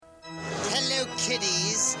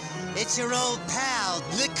guys. It's your old pal,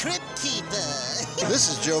 the Crypt Keeper. This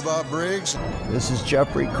is Joe Bob Briggs. This is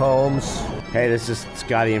Jeffrey Combs. Hey, this is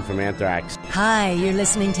Scotty in from Anthrax. Hi, you're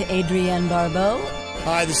listening to Adrienne Barbeau.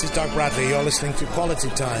 Hi, this is Doug Bradley. You're listening to Quality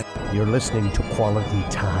Time. You're listening to Quality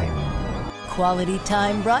Time. Quality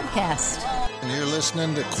Time broadcast. And you're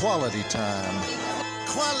listening to Quality Time.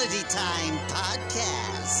 Quality Time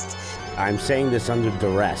Podcast. I'm saying this under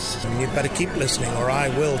duress. You better keep listening or I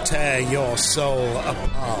will tear your soul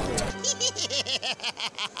apart.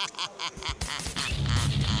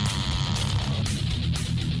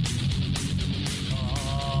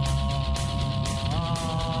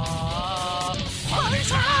 Quality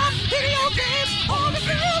Time, video games, all the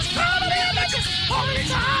films, comedy and bitches. Quality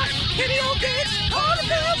Time, video games, all the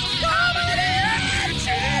films, comedy and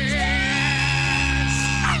bitches.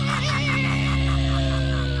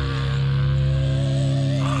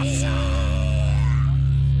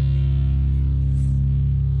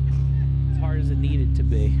 As it needed to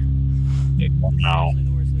be. No.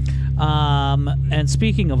 And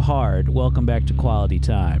speaking of hard, welcome back to Quality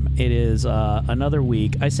Time. It is another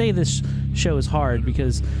week. I say this show is hard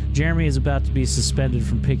because Jeremy is about to be suspended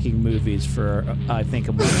from picking movies for I think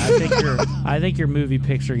a month. I think your movie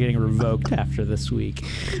picks are getting revoked after this week.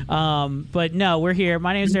 But no, we're here.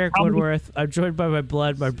 My name is Eric Woodworth. I'm joined by my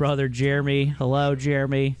brother Jeremy. Hello,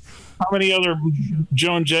 Jeremy. How many other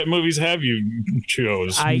Joan Jett movies have you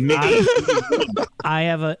chose? I'll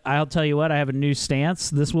tell you what, I have a new stance.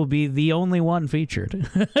 This will be the only one featured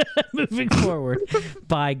moving forward.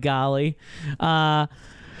 By golly. We're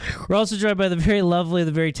also joined by the very lovely,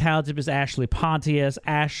 the very talented Miss Ashley Pontius.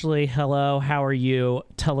 Ashley, hello. How are you?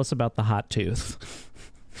 Tell us about the hot tooth.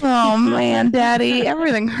 Oh, man, Daddy.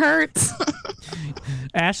 Everything hurts.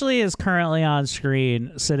 Ashley is currently on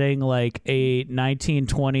screen sitting like a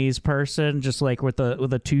 1920s person, just like with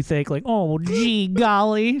a toothache, like, oh, gee,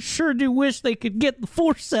 golly, sure do wish they could get the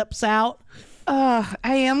forceps out. I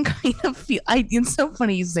am kind of it's so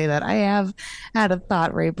funny you say that. I have had a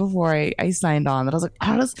thought right before I signed on that I was like,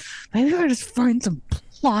 maybe I just find some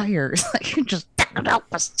pliers. I could just take it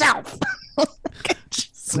out myself.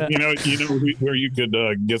 You know where you could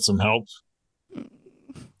get some help?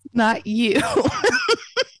 Not you.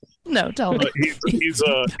 No, tell me. He's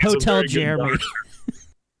Hotel Jeremy.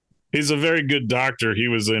 He's a very good doctor. He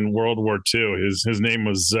was in World War II. His name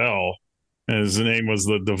was Zell, and his name was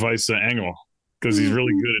the Device Engel because he's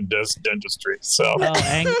really good at dentistry. So,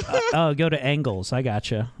 go to Engels. I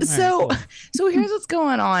gotcha. So here's what's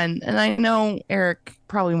going on, and I know Eric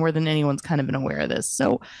probably more than anyone's kind of been aware of this.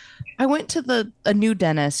 So, I went to a new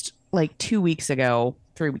dentist like 3 weeks ago,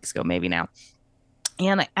 maybe now.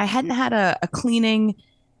 And I hadn't had a cleaning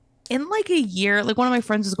in like a year. Like one of my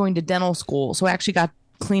friends was going to dental school. So I actually got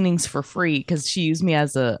cleanings for free because she used me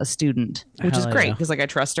as a student, which is great because like I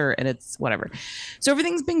trust her and it's whatever. So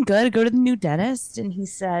everything's been good. I go to the new dentist and he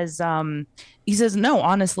says, no,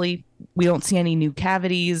 honestly, we don't see any new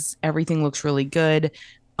cavities. Everything looks really good.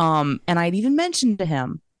 And I'd even mentioned to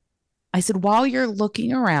him, I said, while you're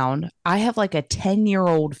looking around, I have like a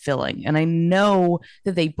 10-year-old filling and I know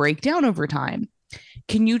that they break down over time.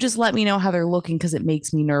 Can you just let me know how they're looking? Because it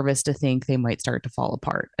makes me nervous to think they might start to fall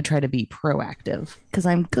apart. I try to be proactive because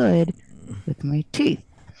I'm good with my teeth.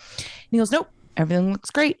 And he goes, nope, everything looks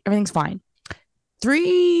great. Everything's fine.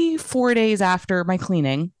 3-4 days after my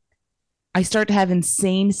cleaning, I start to have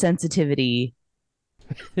insane sensitivity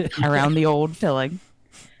around the old filling.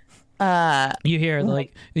 You hear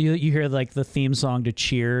like you hear like the theme song to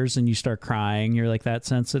Cheers and you start crying. You're like that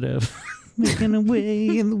sensitive. Making a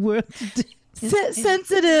way in the world today.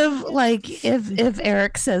 Sensitive, like if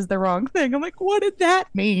Eric says the wrong thing, I'm like, what did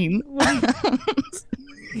that mean? What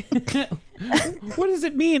does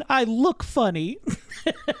it mean? I look funny.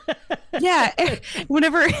 Yeah,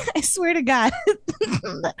 whenever I swear to God,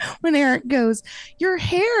 when Eric goes, your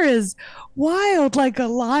hair is wild like a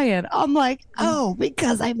lion, I'm like, oh,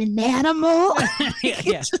 because I'm an animal.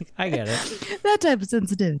 yeah, I get it. That type of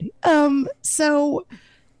sensitivity. So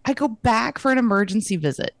I go back for an emergency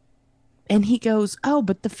visit. And he goes, oh,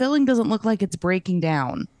 but the filling doesn't look like it's breaking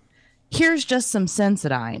down. Here's just some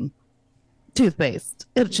Sensodyne toothpaste.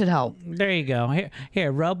 It should help. There you go. Here,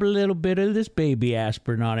 rub a little bit of this baby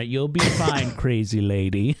aspirin on it. You'll be fine, crazy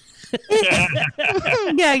lady.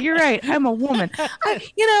 Yeah, you're right. I'm a woman.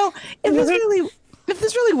 If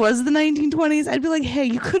this really was the 1920s, I'd be like, hey,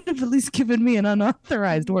 you could have at least given me an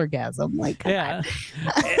unauthorized orgasm. Like, yeah.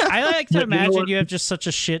 I like to imagine you have just such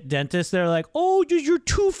a shit dentist. They're like, oh, does your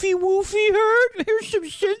toofy woofy hurt? Here's some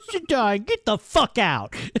Sensodyne. Get the fuck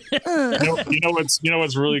out. You know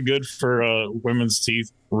what's really good for women's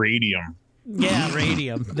teeth? Radium. Yeah,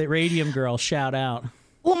 Radium. The Radium girl, shout out.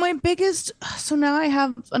 Well, my biggest, so now I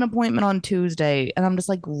have an appointment on Tuesday, and I'm just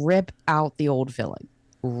like, rip out the old filling,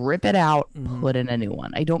 rip it out, put in a new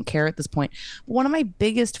one. I don't care at this point. One of my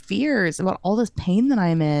biggest fears about all this pain that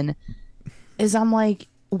I'm in is I'm like,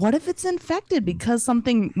 what if it's infected because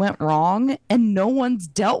something went wrong and no one's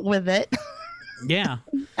dealt with it? Yeah.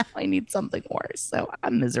 Now I need something worse. So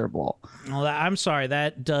I'm miserable. Well, I'm sorry.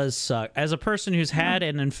 That does suck. As a person who's had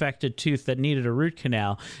an infected tooth that needed a root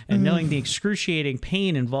canal and knowing the excruciating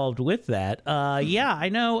pain involved with that, yeah, I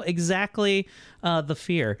know exactly the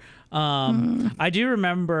fear. I do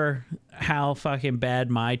remember how fucking bad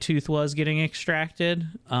my tooth was getting extracted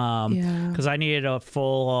because I needed a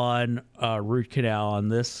full-on root canal on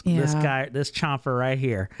this chomper right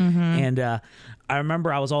here. And I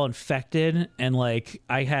remember I was all infected and like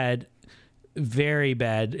I had very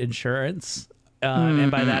bad insurance,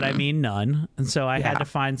 and by that I mean none. And so I had to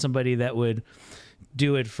find somebody that would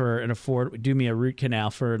do it for do me a root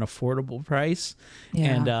canal for an affordable price.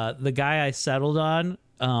 And the guy I settled on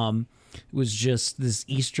was just this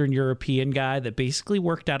Eastern European guy that basically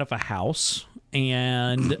worked out of a house.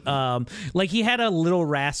 And like he had a Little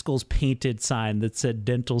Rascals painted sign that said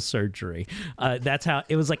dental surgery. That's how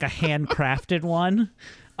it was, like a handcrafted one.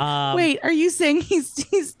 Wait, are you saying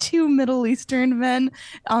he's two Middle Eastern men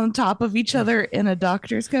on top of each other in a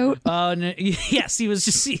doctor's coat? Oh, no, yes, he was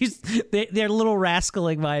just, they're little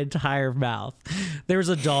rascaling my entire mouth. There was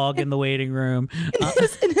a dog in the waiting room.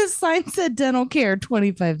 And his sign said dental care,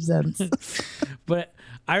 25 cents. But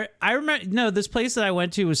I remember, no, this place that I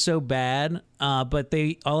went to was so bad, but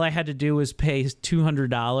all I had to do was pay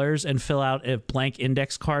 $200 and fill out a blank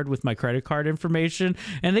index card with my credit card information,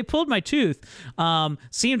 and they pulled my tooth.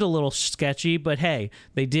 Seemed a little sketchy, but hey,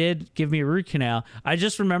 they did give me a root canal. I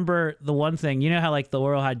just remember the one thing, you know how like the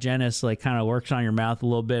oral hygienist like kind of works on your mouth a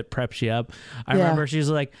little bit, preps you up. I remember she was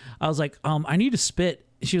like, I was like, I need to spit.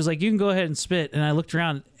 She was like, you can go ahead and spit. And I looked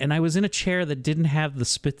around and I was in a chair that didn't have the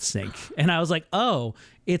spit sink. And I was like, oh,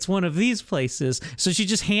 it's one of these places. So she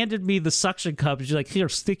just handed me the suction cup and she's like, here,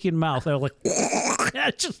 stick your mouth. And I was like,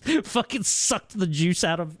 I just fucking sucked the juice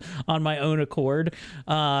out on my own accord.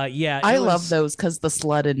 I love those because the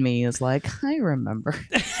slut in me is like, I remember.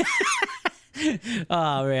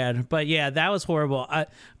 Oh, man. But yeah, that was horrible. I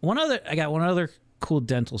got one other cool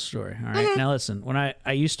dental story. All right. Now listen, when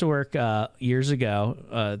I used to work years ago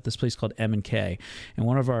at this place called M&K, and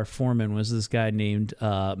one of our foremen was this guy named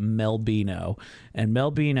Mel Bino, and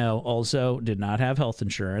Mel Bino also did not have health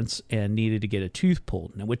insurance and needed to get a tooth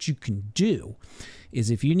pulled. Now what you can do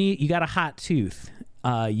is if you got a hot tooth,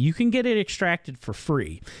 you can get it extracted for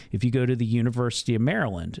free if you go to the University of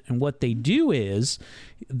Maryland. And what they do is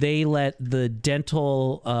they let the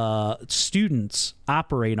dental students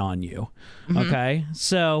operate on you. Okay.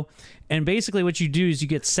 So, and basically what you do is you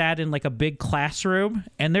get sat in like a big classroom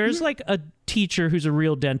and there's like a teacher who's a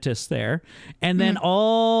real dentist there. And then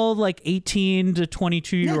all like 18 to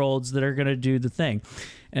 22-year-olds that are going to do the thing.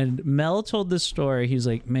 And Mel told this story. He's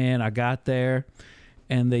like, man, I got there.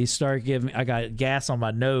 And they start I got gas on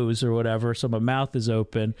my nose or whatever, so my mouth is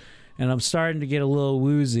open, and I'm starting to get a little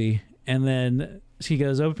woozy. And then she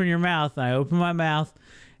goes, open your mouth. And I open my mouth,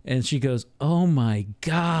 and she goes, oh, my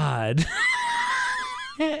God.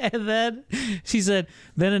 And then she said,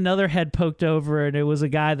 then another head poked over, and it was a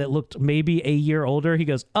guy that looked maybe a year older. He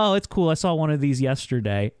goes, oh, it's cool. I saw one of these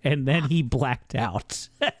yesterday. And then he blacked out.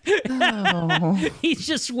 Oh. He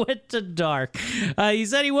just went to dark. He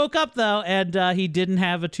said he woke up, though, and he didn't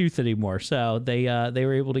have a tooth anymore. So they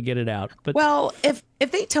were able to get it out. But well, if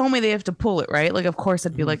they tell me they have to pull it, right? Like, of course,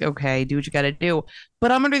 I'd be like, okay, do what you got to do.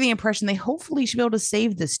 But I'm under the impression they hopefully should be able to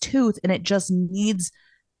save this tooth, and it just needs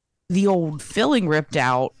the old filling ripped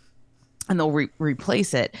out and they'll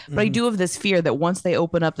replace it. But I do have this fear that once they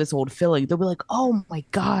open up this old filling, they'll be like, oh my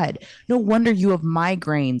God, no wonder you have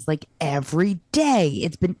migraines like every day.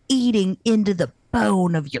 It's been eating into the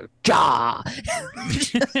bone of your jaw.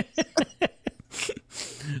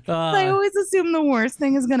 I always assume the worst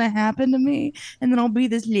thing is going to happen to me. And then I'll be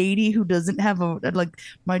this lady who doesn't have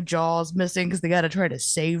my jaw's missing because they got to try to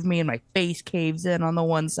save me and my face caves in on the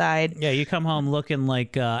one side. Yeah, you come home looking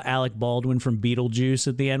like Alec Baldwin from Beetlejuice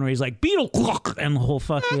at the end where he's like, Beetle, and the whole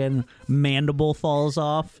fucking mandible falls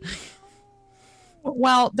off.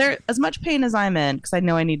 Well, there, as much pain as I'm in, because I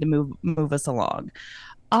know I need to move us along,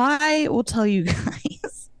 I will tell you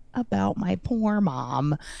guys about my poor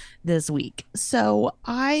mom this week. So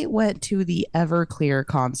I went to the Everclear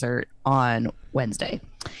concert on Wednesday.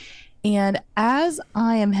 And as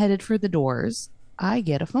I am headed for the doors, I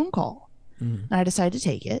get a phone call. And I decide to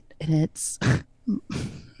take it. And it's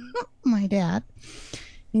my dad. And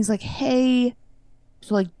he's like, hey,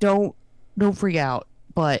 so like, don't freak out.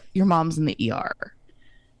 but your mom's in the ER.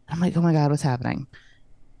 I'm like, oh my God, what's happening?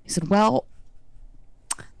 He said, well,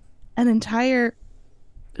 an entire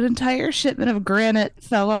shipment of granite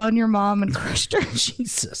fell on your mom and crushed her.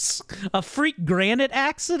 Jesus. A freak granite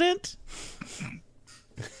accident?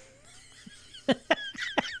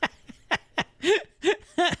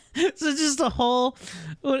 So just a whole.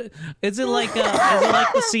 Is it like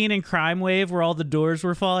the scene in Crime Wave where all the doors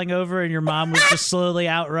were falling over and your mom was just slowly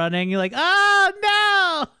outrunning? You're like, oh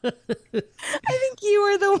no! I think you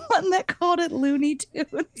were the one that called it Looney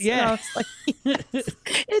Tunes. Yeah, I was like, yes.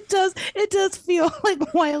 It does feel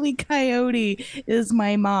like Wile E. Coyote is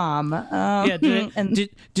my mom. Yeah,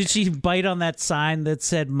 did she bite on that sign that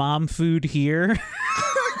said "Mom food here"?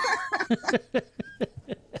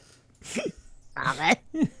 Stop it.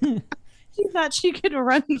 She thought she could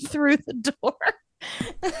run through the door.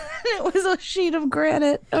 It was a sheet of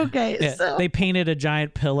granite. Okay, yeah, so they painted a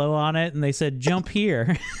giant pillow on it and they said, "Jump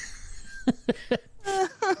here."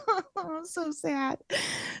 So sad.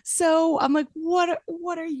 So I'm like, what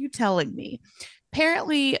are you telling me?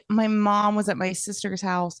 Apparently, my mom was at my sister's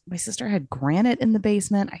house. My sister had granite in the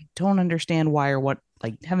basement. I don't understand why or what.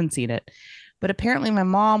 Like, haven't seen it. But apparently, my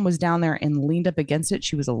mom was down there and leaned up against it.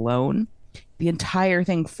 She was alone. The entire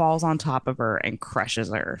thing falls on top of her and crushes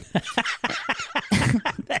her.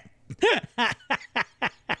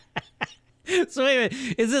 So wait a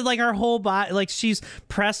minute, is it like her whole body, like she's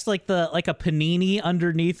pressed like a panini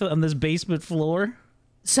underneath on this basement floor?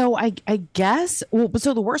 So I guess, well, but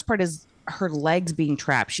so the worst part is her legs being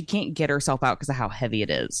trapped. She can't get herself out because of how heavy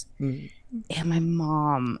it is. And my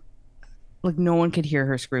mom, like, no one could hear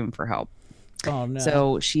her scream for help. Oh no.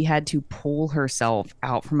 So she had to pull herself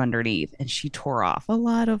out from underneath and she tore off a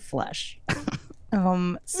lot of flesh.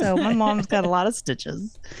 So my mom's got a lot of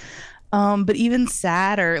stitches. But even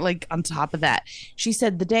sadder, like on top of that, she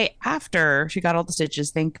said the day after she got all the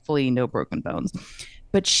stitches, thankfully no broken bones,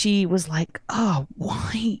 but she was like, oh,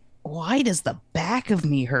 why does the back of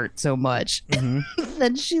me hurt so much?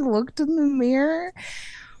 Then she looked in the mirror.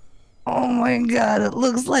 Oh my God, it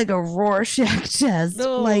looks like a Rorschach test.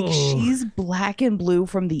 No. Like she's black and blue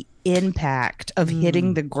from the impact of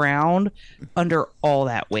hitting the ground under all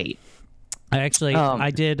that weight. I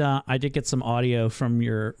did get some audio from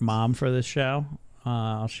your mom for this show.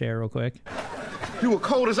 I'll share real quick. You were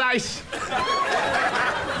cold as ice.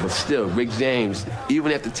 But still, Rick James,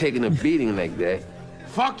 even after taking a beating like that,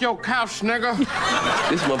 fuck your couch, nigga.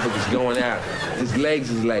 This motherfucker's going out. His legs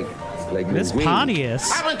is like this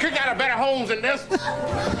Pontius. I haven't kicked out of better homes than this.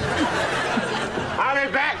 I'll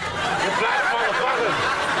be back, you black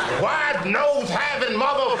motherfuckers. Wide nose having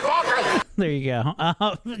motherfuckers. There you go.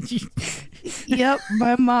 Yep,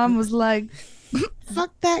 my mom was like,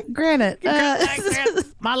 fuck that granite.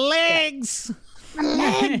 My legs. My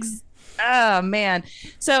legs. Oh, man.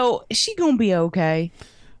 So she gonna be okay.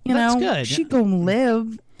 That's good. She gonna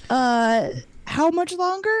live. How much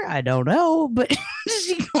longer? I don't know, but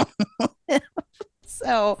she gonna live.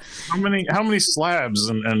 So how many slabs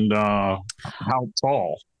and how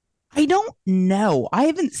tall? I don't know. I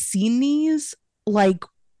haven't seen these. Like,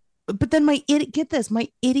 but then my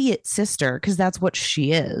idiot sister, because that's what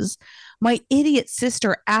she is. My idiot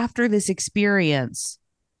sister, after this experience,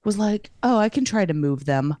 was like, "Oh, I can try to move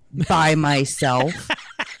them by myself."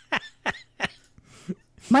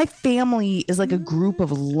 My family is like a group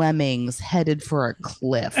of lemmings headed for a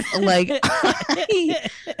cliff. Like,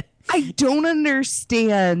 I don't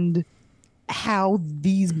understand how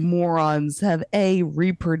these morons have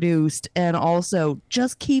reproduced and also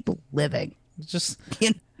just keep living. Just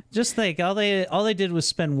think, all they did was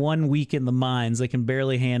spend 1 week in the mines. They can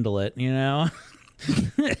barely handle it, you know?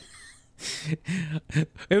 It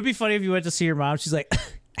would be funny if you went to see your mom. She's like,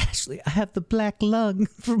 Ashley, I have the black lung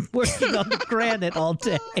from working on the granite all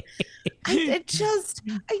day. I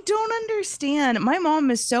don't understand. My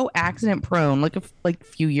mom is so accident prone. Like a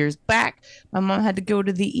few years back, my mom had to go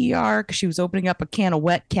to the ER because she was opening up a can of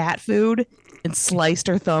wet cat food and sliced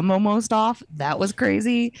her thumb almost off. That was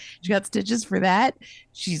crazy. She got stitches for that.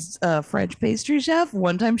 She's a French pastry chef.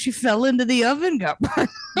 One time she fell into the oven, got burned.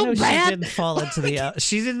 No, she didn't fall into the oven.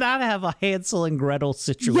 She did not have a Hansel and Gretel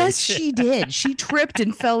situation. Yes, she did. She tripped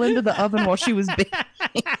and fell into the oven while she was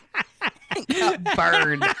baking. Got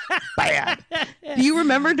burned bad. Do you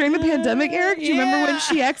remember during the pandemic, Eric? Do you remember when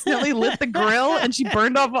she accidentally lit the grill and she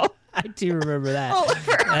burned off all? I do remember that. All of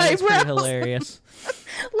her That's pretty eyebrows. hilarious.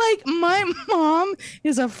 Like, my mom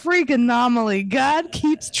is a freak anomaly. God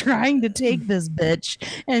keeps trying to take this bitch,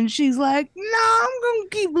 and she's like, "No, I'm gonna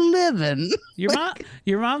keep living."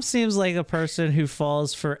 Your mom seems like a person who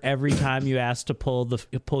falls for every time you ask to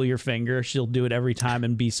pull your finger. She'll do it every time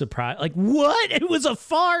and be surprised. Like, what? It was a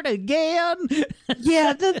fart again.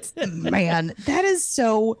 Yeah, that is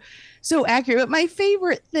so accurate. But my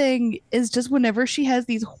favorite thing is just whenever she has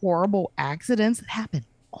these horrible accidents that happen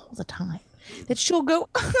all the time, that she'll go,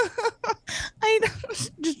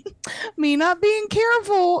 just me not being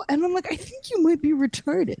careful, and I'm like, I think you might be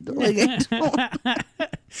retarded. Like, I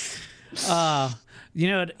don't.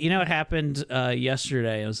 You know what happened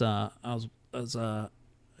yesterday? I was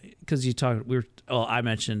because I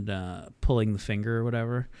mentioned pulling the finger or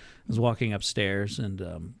whatever. I was walking upstairs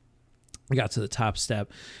and I got to the top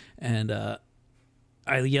step, and I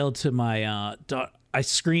yelled to my daughter. I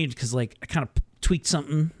screamed because like I kind of tweaked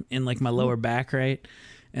something in like my lower back, right?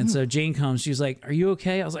 And so Jane comes. She's like, "Are you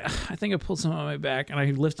okay?" I was like, "I think I pulled something on my back," and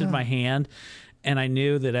I lifted my hand. And I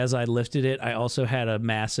knew that as I lifted it, I also had a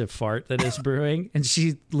massive fart that is brewing. And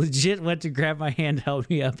she legit went to grab my hand, help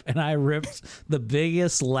me up, and I ripped the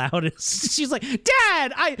biggest, loudest. She's like,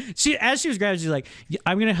 "Dad!" As she was grabbing, she's like,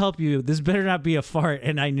 "I'm gonna help you. This better not be a fart."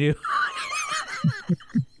 And I knew.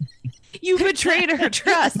 You betrayed her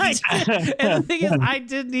trust. And the thing is, I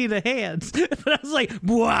did need a hand, but I was like,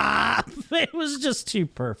 "Wow!" It was just too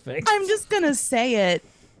perfect. I'm just gonna say it.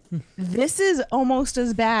 This is almost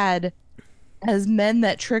as bad as men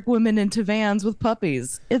that trick women into vans with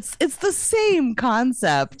puppies. It's the same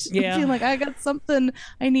concept. Yeah. Feeling like I got something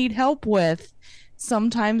I need help with.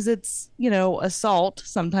 Sometimes it's, assault.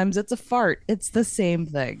 Sometimes it's a fart. It's the same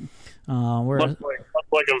thing. Like a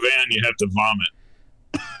van, you have to vomit.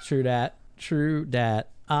 True that.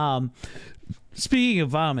 Speaking of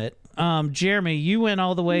vomit, Jeremy, you went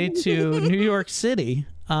all the way to New York City.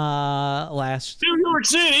 New York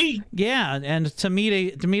City, yeah, and to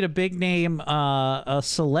meet a big name, a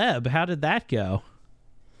celeb. How did that go?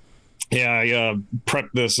 Yeah, I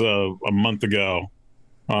prepped this a month ago.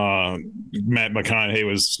 Matt McConaughey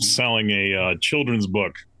was selling a children's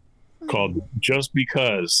book called "Just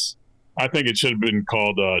Because." I think it should have been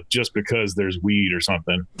called "Just Because There's Weed" or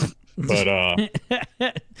something. But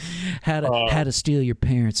how to steal your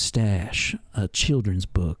parents' stash, a children's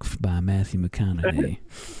book by Matthew McConaughey.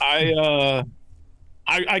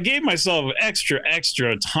 I gave myself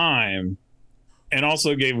extra time, and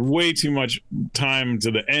also gave way too much time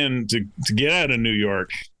to the end to get out of New York,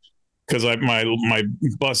 because my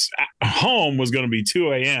bus home was going to be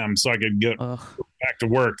 2 a.m. so I could get back to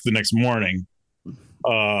work the next morning.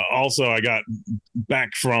 Also, I got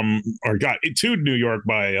to New York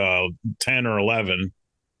by 10 or 11.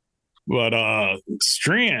 But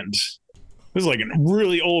Strand, this is like a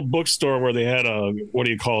really old bookstore where they had a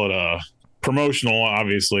promotional,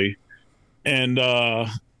 obviously, and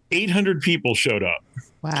 800 people showed up.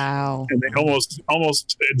 Wow! And they almost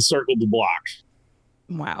encircled the block.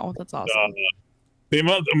 Wow, that's awesome.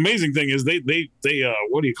 The amazing thing is they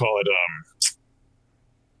what do you call it?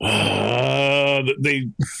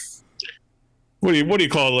 What do you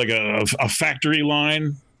call it? Like a factory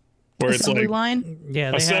line where assembly it's like line? Yeah,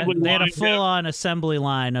 they had a full on assembly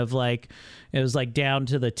line of like, it was like down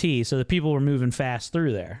to the T, so the people were moving fast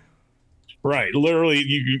through there. Right, literally,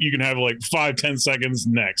 you can have like 5-10 seconds.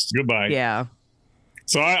 Next, goodbye. Yeah.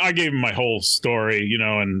 So I gave him my whole story,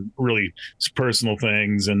 and really personal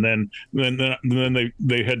things, and then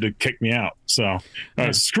they had to kick me out. So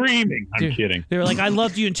screaming. I'm kidding. They were like, "I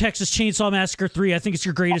loved you in Texas Chainsaw Massacre 3. I think it's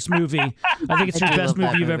your greatest movie. I think it's your best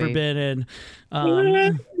movie you've ever been in.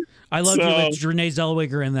 I loved you with Renee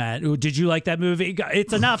Zellweger in that. Did you like that movie?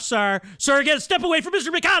 It's enough, sir. Sir, get a step away from Mr.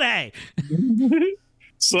 McConaughey."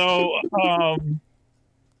 So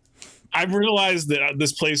I realized that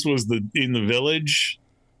this place was in the Village,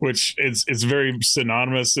 which it's very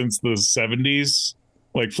synonymous since the 70s,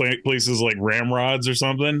 like places like Ramrods or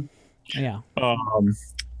something. Yeah.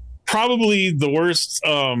 Probably the worst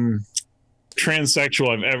transsexual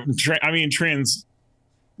I've ever.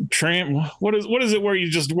 What is it where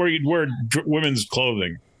you wear women's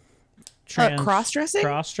clothing? Cross-dressing?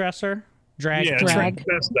 Cross-dresser? Drag? Yeah, drag. A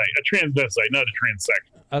transvestite, not a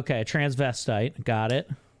transsexual. Okay, transvestite. Got it.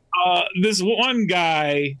 This one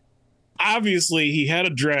guy, obviously, he had a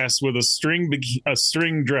dress with a string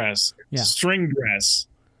dress. Yeah. String dress.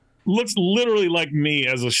 Looks literally like me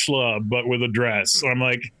as a schlub, but with a dress. So I'm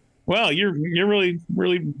like, well, you're really,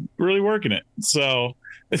 really, really working it. So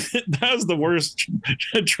that was the worst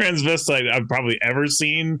transvestite I've probably ever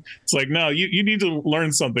seen. It's like, no, you need to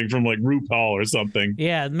learn something from like RuPaul or something.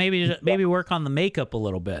 Yeah, maybe work on the makeup a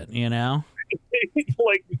little bit,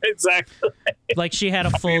 like exactly. Like she had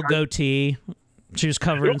a full goatee. She was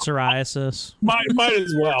covered in psoriasis. Might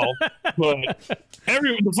as well. But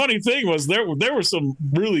the funny thing was there were some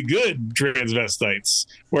really good transvestites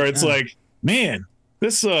where it's like, man,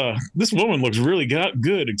 this woman looks really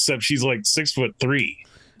good, except she's like 6'3".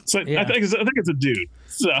 So I think it's a dude.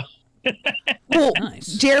 So. Well, nice.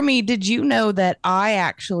 Jeremy, did you know that I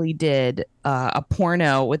actually did a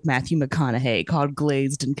porno with Matthew McConaughey called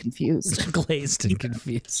Glazed and Confused? Glazed and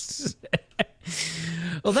Confused.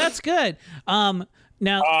 Well, that's good. Now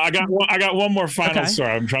I got one more final story.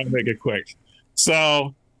 I'm trying to make it quick.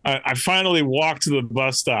 So I finally walked to the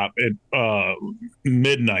bus stop at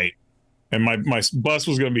midnight, and my bus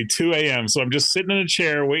was going to be 2 a.m. So I'm just sitting in a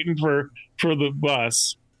chair waiting for the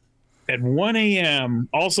bus. At 1 a.m.,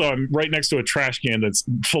 also I'm right next to a trash can that's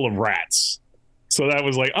full of rats. So that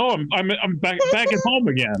was like, oh, I'm back at home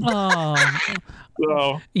again. Oh.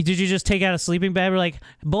 So did you just take out a sleeping bag? We're like,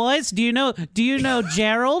 boys, do you know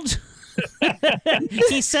Gerald?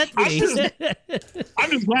 He sent me.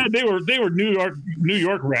 I'm just glad they were New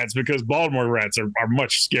York rats, because Baltimore rats are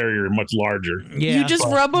much scarier and much larger. Yeah. You just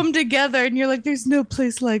rub them together and you're like, there's no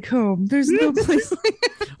place like home. There's no place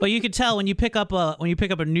like Well, you can tell when you pick up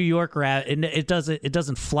a New York rat, and it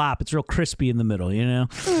doesn't flop. It's real crispy in the middle, you know.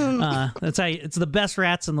 That's how it's the best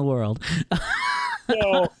rats in the world.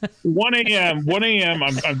 So 1 a.m.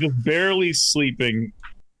 I'm just barely sleeping,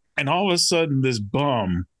 and all of a sudden this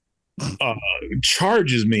bum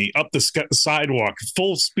charges me up the sidewalk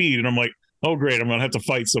full speed, and I'm like, oh great, I'm gonna have to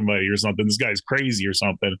fight somebody or something. This guy's crazy or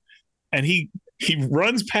something. And he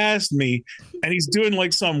runs past me, and he's doing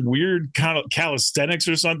like some weird kind of calisthenics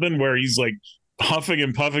or something, where he's like huffing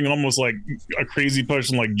and puffing almost like a crazy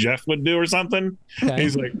person like Jeff would do or something. Okay.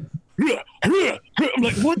 He's like, I'm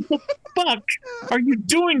like, what the fuck are you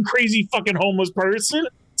doing, crazy fucking homeless person?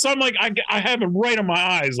 So I'm like, I have him right on my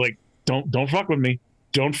eyes, like, don't fuck with me.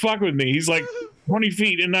 Don't fuck with me. He's like 20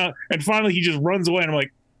 feet. And finally he just runs away. And I'm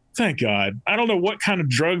like, thank God. I don't know what kind of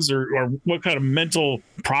drugs or what kind of mental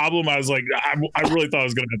problem. I was like, I really thought I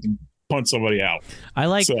was going to have to punch somebody out. I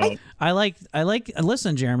like,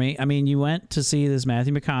 listen, Jeremy, I mean, you went to see this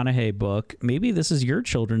Matthew McConaughey book. Maybe this is your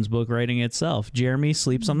children's book writing itself. Jeremy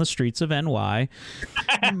sleeps on the streets of NY.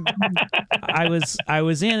 I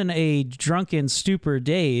was in a drunken stupor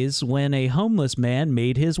daze when a homeless man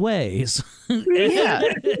made his ways. Yeah.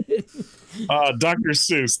 Dr.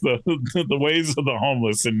 Seuss, the ways of the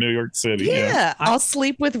homeless in New York City. Yeah. I'll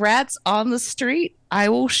sleep with rats on the street. I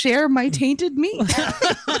will share my tainted meat.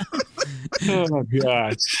 Oh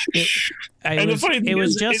God! It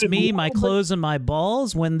was just me, my clothes, and my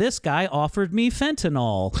balls when this guy offered me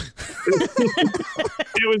fentanyl.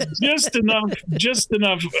 It was just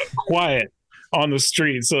enough quiet on the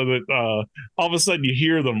street so that all of a sudden you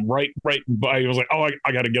hear them right by. I was like, oh,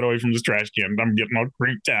 I got to get away from this trash can. I'm getting all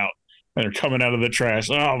creeped out. And they're coming out of the trash.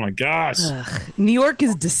 Oh my gosh! New York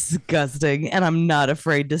is disgusting, and I'm not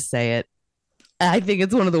afraid to say it. I think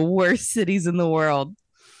it's one of the worst cities in the world.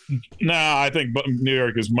 No, I think New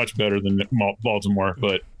York is much better than Baltimore,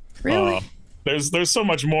 but really, there's so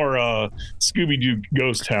much more Scooby-Doo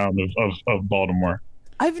ghost town of Baltimore.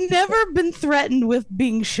 I've never been threatened with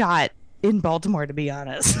being shot in Baltimore, to be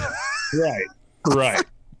honest. Right.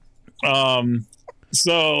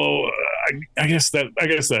 So I guess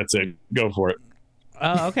that's it. Go for it.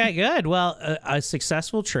 Okay, good. Well, a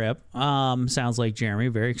successful trip. Sounds like, Jeremy.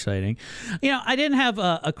 Very exciting. You know, I didn't have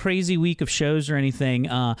a crazy week of shows or anything.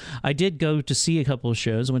 I did go to see a couple of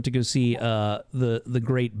shows. I went to go see the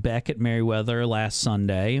Great Beck at Merriweather last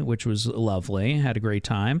Sunday, which was lovely. Had a great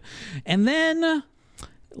time. And then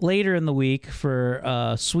later in the week,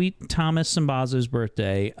 for sweet Thomas Sambazo's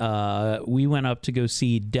birthday, we went up to go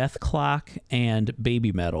see Death Clock and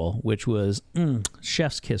Baby Metal, which was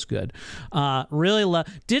chef's kiss good. Really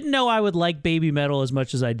didn't know I would like Baby Metal as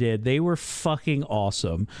much as I did. They were fucking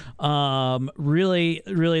awesome. Really,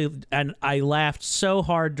 and I laughed so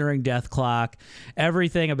hard during Death Clock.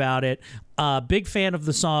 Everything about it. Big fan of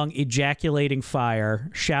the song Ejaculating Fire.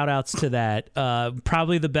 Shout outs to that.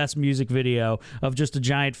 Probably the best music video of just a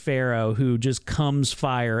giant pharaoh who just comes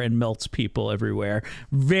fire and melts people everywhere.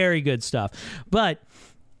 Very good stuff. But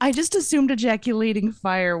I just assumed ejaculating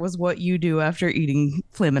fire was what you do after eating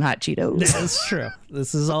Flamin' Hot Cheetos. That's true.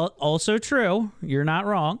 This is also true. You're not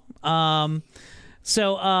wrong.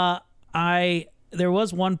 There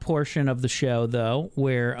was one portion of the show, though,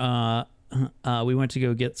 where we went to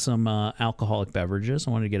go get some alcoholic beverages.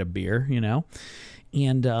 I wanted to get a beer, you know,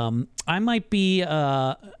 and I might be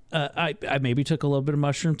I maybe took a little bit of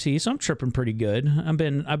mushroom tea, so I'm tripping pretty good. I've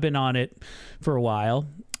been on it for a while.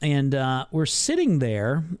 And we're sitting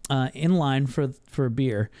there in line for a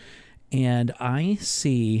beer, and I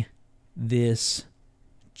see this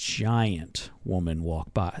giant woman walk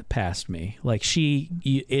past me. Like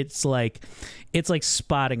it's like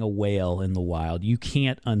spotting a whale in the wild. You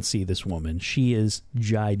can't unsee this woman. She is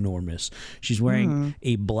ginormous. She's wearing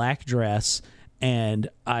a black dress, and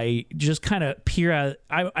I just kind of peer out.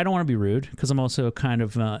 I don't want to be rude because I'm also kind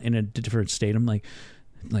of in a different state. I'm like,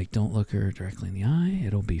 don't look her directly in the eye.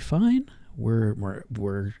 It'll be fine. We're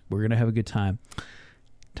gonna have a good time.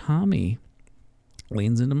 Tommy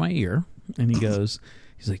leans into my ear and he goes,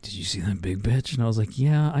 he's like, "Did you see that big bitch?" And I was like,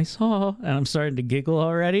 "Yeah, I saw." And I'm starting to giggle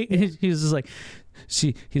already. He's just like,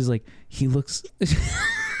 he's like, he looks,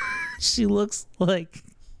 she looks like.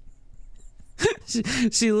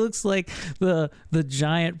 She looks like the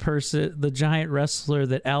giant person, the giant wrestler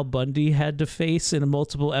that Al Bundy had to face in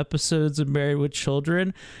multiple episodes of Married with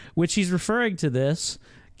Children, which he's referring to this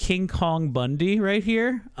King Kong Bundy right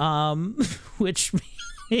here, which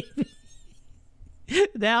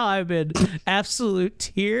now I'm in absolute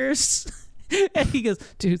tears. And he goes,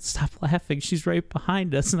 "Dude, stop laughing. She's right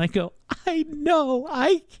behind us." And I go, "I know.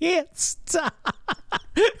 I can't stop."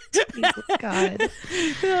 God.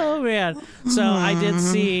 Oh, man. So I did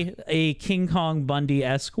see a King Kong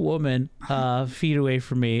Bundy-esque woman feet away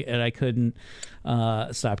from me, and I couldn't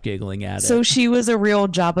stop giggling at it. So she was a real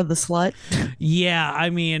Jabba the Slut? Yeah, I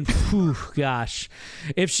mean, gosh.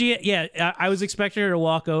 If she, I was expecting her to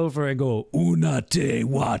walk over and go, "Unate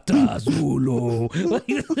wata Zulu."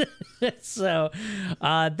 So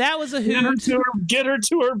that was a hoot. Get her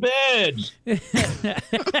to her bed.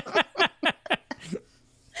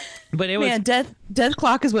 But it was, man, death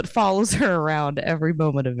clock is what follows her around every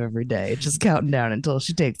moment of every day, just counting down until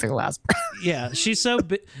she takes her last breath. Yeah, she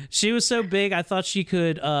was so big. I thought she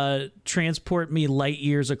could transport me light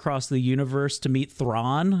years across the universe to meet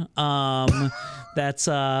Thrawn. That's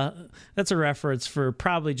a reference for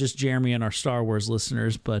probably just Jeremy and our Star Wars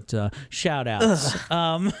listeners, but shout outs.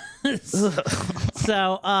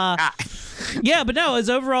 Yeah, but no, it was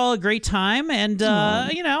overall a great time, and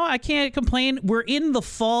I can't complain. We're in the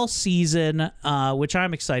fall season, which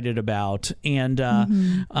I'm excited about, and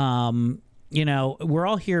we're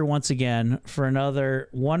all here once again for another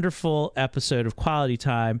wonderful episode of Quality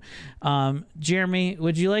Time. Jeremy,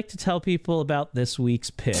 would you like to tell people about this week's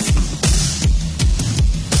pick?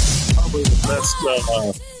 Probably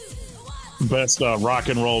the best rock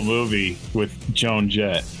and roll movie with Joan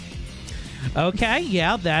Jett. Okay,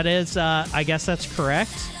 yeah, that is, I guess that's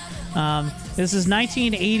correct. This is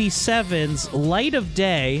 1987's Light of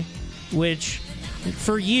Day, which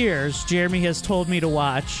for years Jeremy has told me to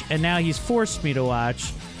watch, and now he's forced me to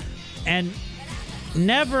watch. And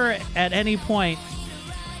never at any point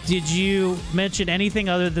did you mention anything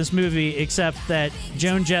other than this movie except that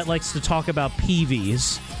Joan Jett likes to talk about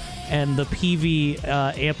PVs and the PV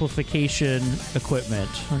amplification equipment.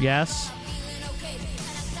 Yes?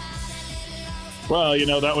 Well,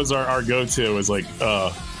 that was our go-to. Is like,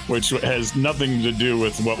 which has nothing to do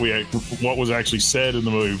with what was actually said in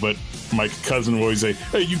the movie. But my cousin would always say,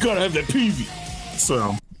 "Hey, you gotta have that PV."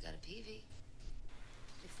 So,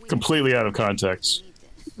 completely out of context.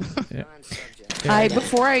 Yeah.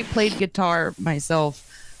 Before I played guitar myself,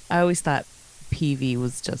 I always thought PV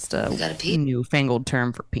was just a newfangled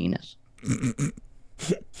term for penis.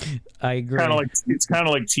 I agree. It's kind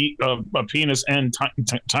of like a penis and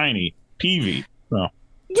tiny PV. So.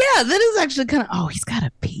 Yeah, that is actually kind of. Oh, he's got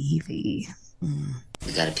a PV.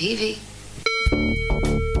 We got a PV.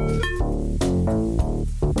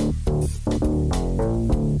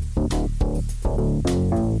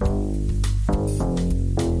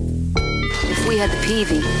 If we had the PV,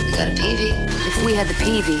 we got a PV. If we had the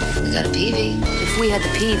PV, we got a PV. If we had the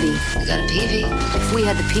PV, we got a PV. If we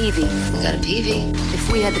had the PV, we got a PV.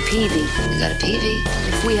 If we had the PV, we got a PV.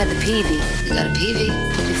 If we had the PV, we got a PV.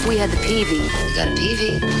 If we had the PV, we got a PV.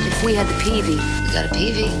 If we had the PV, we got a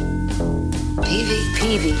PV. PV,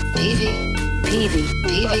 PV, PV, PV,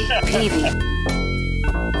 PV, PV.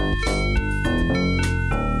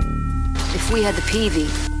 If we had the PV,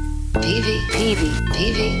 PV, PV,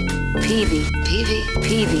 PV, PV, PV,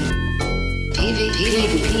 PV. PV,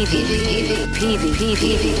 PV, PV, PV, PV,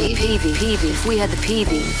 PV, PV, PV. If we had the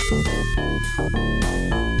PV.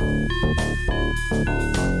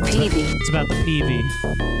 PV. It's about the PV.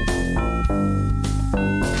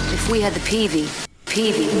 If we had the PV.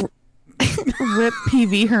 PV. Rip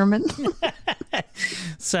PV Herman.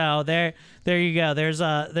 So there you go.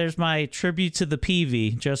 There's my tribute to the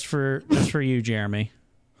PV just for you, Jeremy.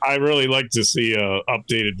 I really like to see a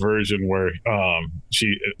updated version where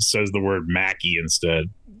she says the word Mackie instead.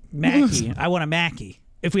 Mackie. I want a Mackie.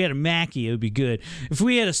 if we had a Mackie, it would be good. If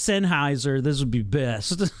we had a Sennheiser, this would be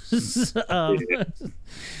best.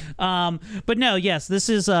 But no, yes, this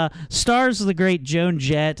is stars the great Joan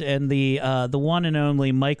Jett and the one and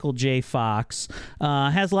only Michael J. Fox.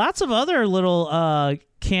 Has lots of other little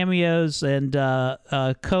cameos and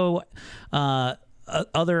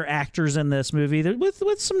other actors in this movie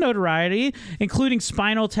with some notoriety, including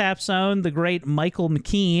Spinal Tap's own the great Michael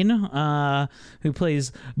McKean, who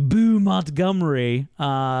plays Boo Montgomery,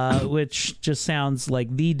 which just sounds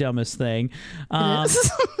like the dumbest thing.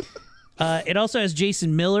 It also has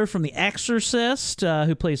Jason Miller from The Exorcist,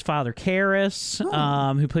 who plays Father Karras,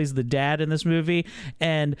 who plays the dad in this movie,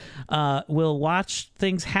 and will watch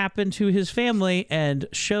things happen to his family and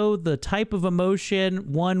show the type of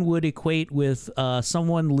emotion one would equate with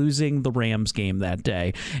someone losing the Rams game that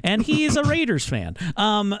day. And he is a Raiders fan.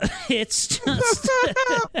 It's just...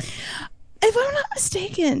 If I'm not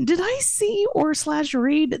mistaken, did I see or /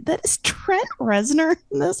 read that is Trent Reznor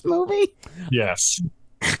in this movie? Yes.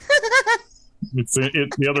 It's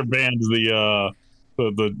the other band, the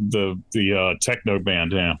techno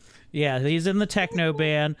band. Yeah, he's in the techno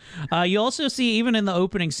band. You also see, even in the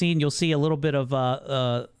opening scene, you'll see a little bit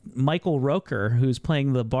of Michael Roker, who's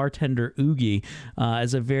playing the bartender Oogie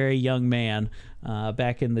as a very young man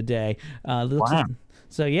back in the day. Wow.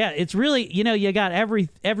 So yeah, it's really, you got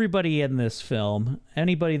everybody in this film,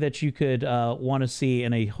 anybody that you could want to see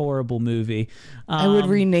in a horrible movie. I would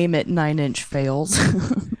rename it 9 Inch Fails.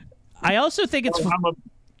 I also think it's...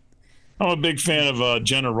 I'm a big fan of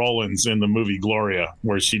Jenna Rollins in the movie Gloria,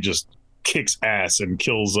 where she just kicks ass and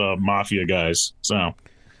kills mafia guys. So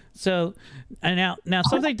and now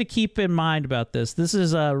something to keep in mind about this. This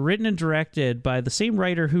is written and directed by the same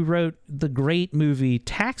writer who wrote the great movie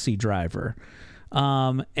Taxi Driver.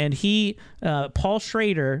 And he, Paul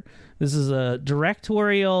Schrader, this is a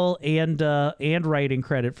directorial and writing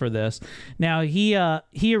credit for this. Now he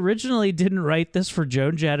originally didn't write this for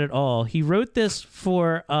Joan Jett at all. He wrote this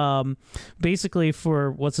for basically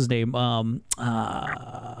for what's his name, Bruce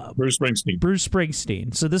Springsteen. Bruce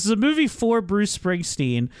Springsteen. So this is a movie for Bruce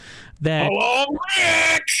Springsteen. Hello,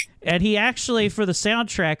 Rick! And he actually, for the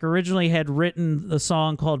soundtrack, originally had written a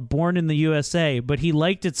song called Born in the USA, but he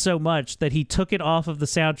liked it so much that he took it off of the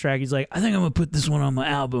soundtrack. He's like, I think I'm going to put this one on my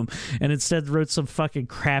album. And instead wrote some fucking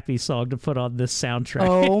crappy song to put on this soundtrack.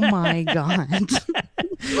 Oh, my God.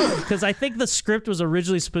 Because I think the script was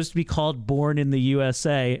originally supposed to be called Born in the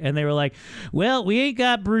USA. And they were like, well, we ain't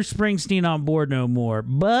got Bruce Springsteen on board no more.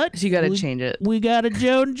 But so you got to change it. We got a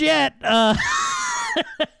Joan Jett.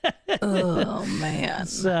 Oh man!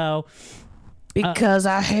 So, because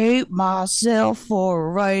I hate myself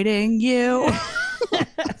for writing you.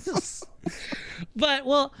 But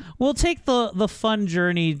we'll take the fun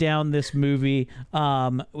journey down this movie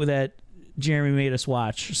that Jeremy made us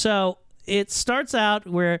watch. So it starts out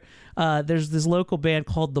where there's this local band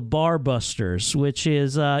called the Bar Busters, which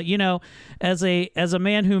is as a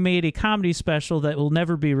man who made a comedy special that will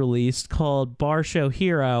never be released called Bar Show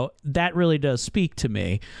Hero, that really does speak to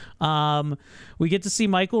me. We get to see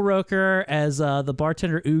Michael Roker as the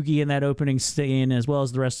bartender Oogie in that opening scene, as well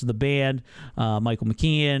as the rest of the band. Michael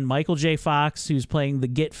McKean, Michael J. Fox, who's playing the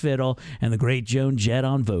git fiddle, and the great Joan Jett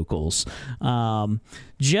on vocals.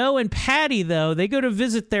 Joe and Patty, though, they go to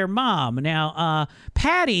visit their mom. Now,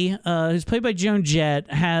 Patty, who's played by Joan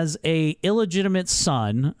Jett, has a illegitimate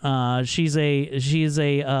son. She's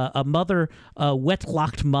a mother, a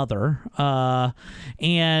wet-locked mother,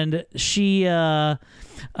 and she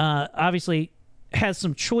obviously has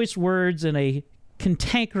some choice words and a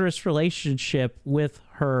cantankerous relationship with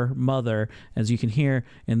her mother, as you can hear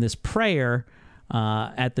in this prayer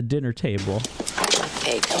at the dinner table.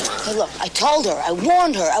 Hey, come on. Hey, look, I told her, I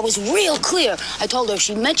warned her, I was real clear. I told her if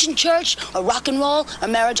she mentioned church or rock and roll or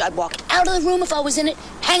marriage, I'd walk out of the room if I was in it,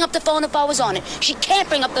 hang up the phone if I was on it. She can't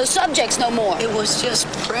bring up those subjects no more. It was just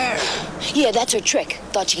prayer. Yeah, that's her trick.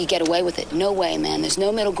 Thought she could get away with it. No way, man. There's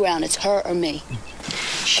no middle ground. It's her or me.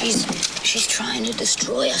 She's trying to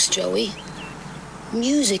destroy us, Joey.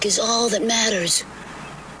 Music is all that matters.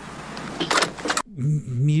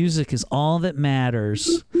 Music is all that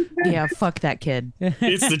matters. Yeah, fuck that kid.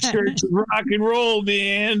 It's the church of rock and roll,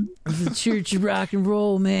 man. The church of rock and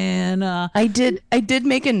roll, man. I did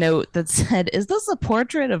make a note that said, "Is this a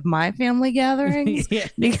portrait of my family gatherings?" Yeah.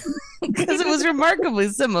 Because it was remarkably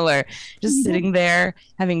similar. Just sitting there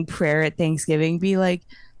having prayer at Thanksgiving, be like,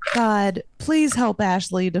 God, please help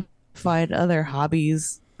Ashley to find other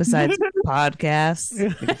hobbies besides podcasts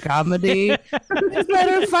and comedy. Let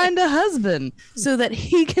her find a husband so that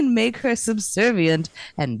he can make her subservient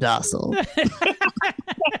and docile.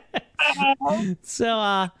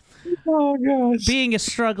 So Oh gosh. Being a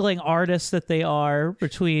struggling artist that they are,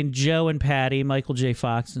 between Joe and Patty, Michael J.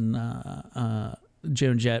 Fox and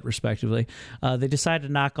Joan Jett, respectively, they decided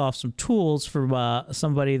to knock off some tools from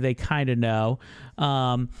somebody they kind of know.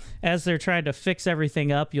 As they're trying to fix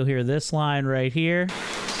everything up, you'll hear this line right here.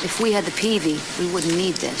 If we had the PV, we wouldn't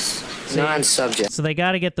need this. Non-subject. So they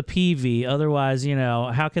got to get the PV, otherwise,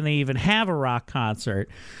 how can they even have a rock concert?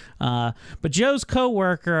 But Joe's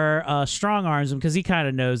coworker strong arms him because he kind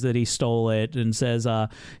of knows that he stole it and says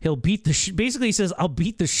he'll beat the basically he says, I'll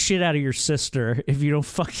beat the shit out of your sister if you don't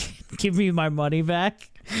fucking give me my money back.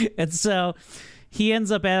 And so he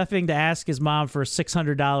ends up having to ask his mom for a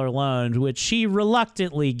 $600 loan, which she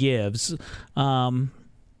reluctantly gives. Sorry,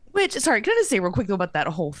 can I just say real quick though about that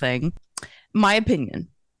whole thing? My opinion.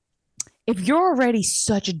 If you're already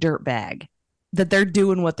such a dirtbag that they're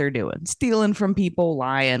doing what they're doing, stealing from people,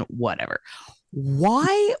 lying, whatever,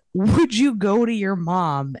 why would you go to your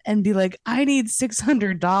mom and be like, I need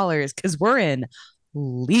 $600 because we're in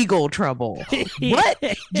legal trouble?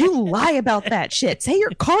 What? You lie about that shit. Say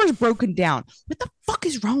your car's broken down. What the fuck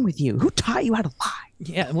is wrong with you? Who taught you how to lie?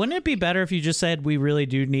 Yeah, wouldn't it be better if you just said we really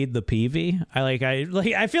do need the PV?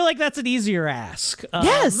 I feel like that's an easier ask.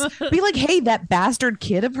 Yes, be like, hey, that bastard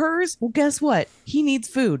kid of hers. Well, guess what? He needs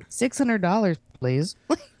food. $600, please.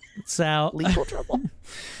 So legal trouble.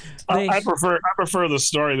 I prefer the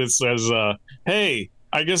story that says, "Hey,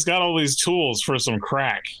 I just got all these tools for some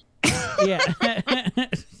crack." Yeah. Can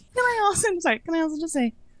I also just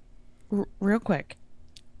say, real quick,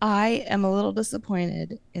 I am a little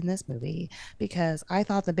disappointed in this movie because I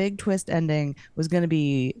thought the big twist ending was going to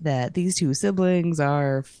be that these two siblings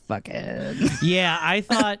are fucking. Yeah, I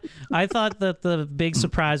thought that the big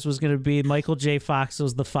surprise was going to be Michael J. Fox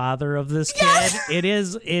was the father of this kid. Yes! It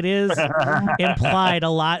is implied a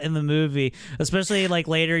lot in the movie, especially like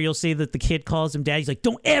later you'll see that the kid calls him dad. He's like,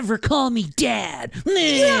 "Don't ever call me dad."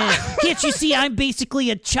 Yeah. Can't you see I'm basically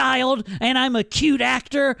a child and I'm a cute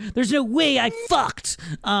actor? There's no way I fucked.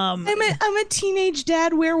 I'm a teenage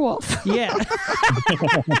dad werewolf. Yeah.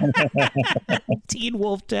 Teen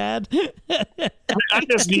wolf dad. I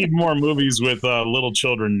just need more movies with little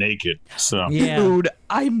children naked. So yeah. Dude,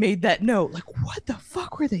 I made that note. Like, what the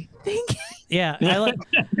fuck were they thinking? Yeah.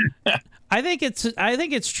 I think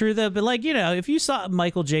it's true though, but if you saw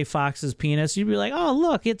Michael J. Fox's penis, you'd be like, "Oh,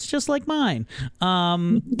 look, it's just like mine." I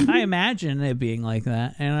imagine it being like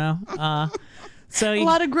that, So a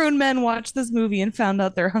lot of grown men watched this movie and found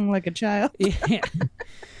out they're hung like a child.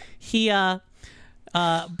 Yeah.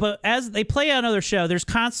 But as they play another show, there's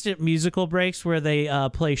constant musical breaks where they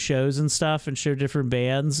play shows and stuff and show different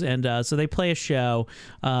bands. And so they play a show.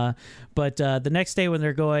 But the next day when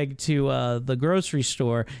they're going to the grocery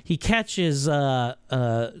store, he catches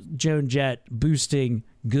Joan Jett boosting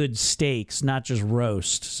good steaks, not just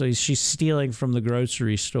roast. So she's stealing from the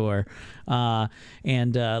grocery store.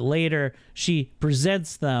 And later she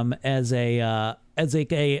presents them as a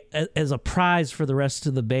prize for the rest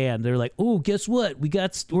of the band. They're like, "Oh, guess what?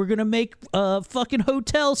 We're gonna make fucking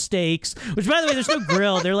hotel steaks." Which, by the way, there's no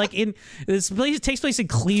grill. They're like in this place. It takes place in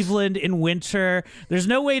Cleveland in winter. There's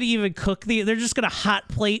no way to even cook they're just gonna hot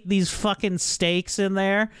plate these fucking steaks in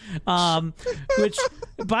there. Which,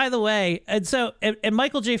 by the way, and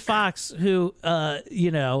Michael J. Fox, who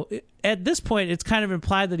at this point, it's kind of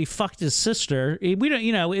implied that he fucked his sister. We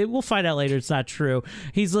don't, we'll find out later. It's not true.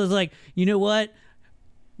 He's like, you know what?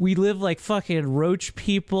 We live like fucking roach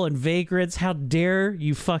people and vagrants. How dare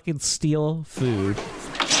you fucking steal food?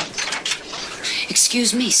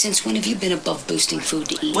 Excuse me, since when have you been above boosting food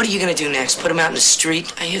to eat? What are you gonna do next? Put him out in the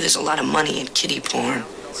street? I hear there's a lot of money in kiddie porn.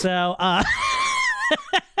 So,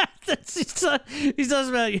 he talks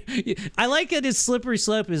about. I like it. His slippery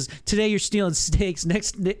slope is today you're stealing steaks.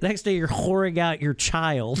 Next day you're whoring out your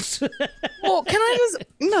child. Well,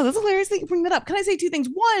 that's hilarious that you bring that up. Can I say two things?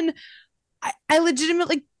 One, I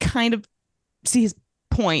legitimately kind of see his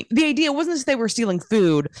point. The idea wasn't just they were stealing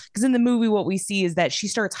food, because in the movie what we see is that she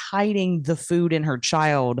starts hiding the food in her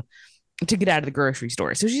child to get out of the grocery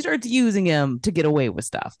store. So she starts using him to get away with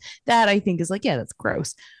stuff. That I think is like, yeah, that's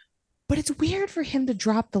gross. But it's weird for him to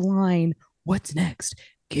drop the line, "What's next?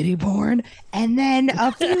 Kiddie porn?" And then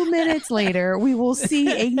a few minutes later, we will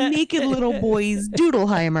see a naked little boy's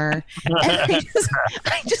Doodleheimer. And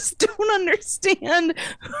I just don't understand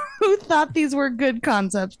who thought these were good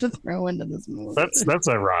concepts to throw into this movie. That's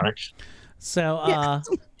ironic. So,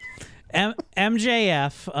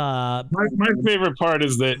 MJF. My favorite part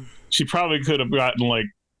is that she probably could have gotten like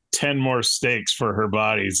 10 more steaks for her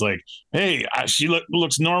body. It's like, hey, she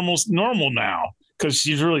looks normal now because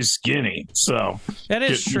she's really skinny. So that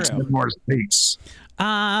is true. 10 more steaks.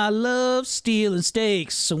 I love stealing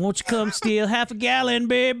steaks, so won't you come steal half a gallon,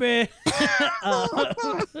 baby?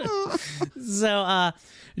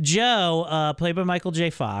 Joe, played by Michael J.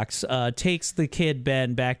 Fox, takes the kid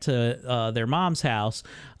Ben back to their mom's house.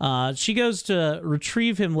 She goes to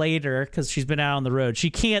retrieve him later because she's been out on the road. She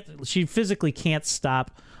physically can't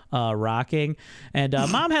stop rocking. And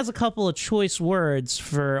mom has a couple of choice words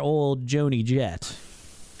for old Joni Jett.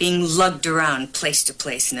 Being lugged around place to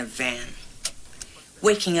place in a van.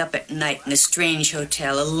 Waking up at night in a strange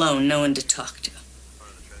hotel alone, no one to talk to.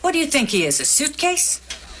 What do you think he is, a suitcase?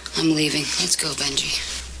 I'm leaving. Let's go, Benji.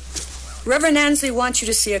 Reverend Ansley wants you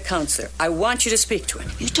to see a counselor. I want you to speak to him.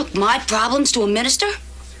 You took my problems to a minister?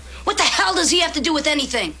 What the hell does he have to do with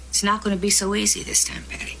anything? It's not going to be so easy this time,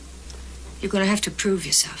 Patty. You're going to have to prove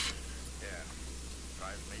yourself.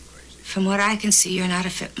 From what I can see, you're not a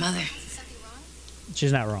fit mother.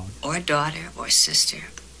 She's not wrong. Or daughter, or sister.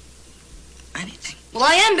 Anything. Well,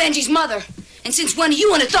 I am Benji's mother. And since when are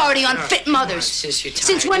you an authority on fit mothers?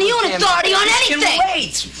 Since when are you an authority on anything?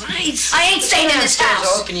 Wait, right. I ain't staying in this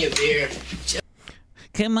house. Open your beer.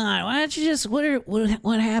 Come on, why don't you just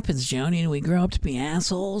what happens, Joni? Do we grow up to be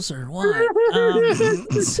assholes or what?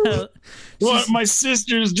 My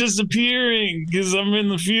sister's disappearing because I'm in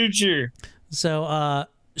the future. So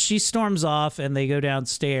she storms off and they go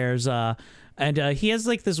downstairs. And he has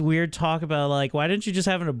like this weird talk about like, why didn't you just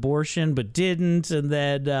have an abortion but didn't? And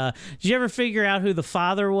then did you ever figure out who the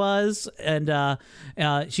father was? And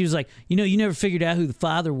she was like, you never figured out who the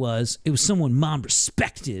father was. It was someone mom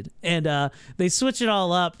respected. And they switch it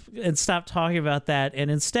all up and stop talking about that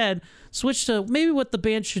and instead switch to maybe what the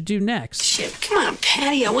band should do next. Shit, come on,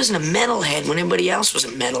 Patty. I wasn't a metalhead when everybody else was a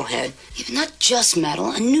metalhead. Even not just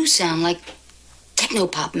metal, a new sound like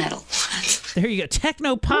techno-pop metal. There you go,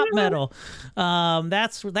 techno-pop metal.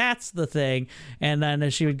 That's the thing. And then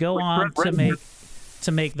she would go on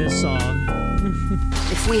to make this song.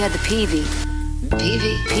 If we had the PV,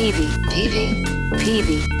 PV, PV, PV,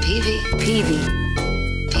 PV, PV, PV,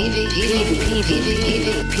 PV, PV, PV,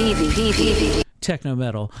 PV, PV, PV. Techno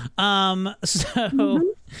metal.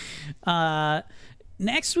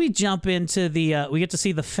 Next, we jump into we get to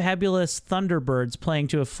see the Fabulous Thunderbirds playing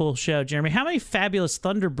to a full show. Jeremy, how many Fabulous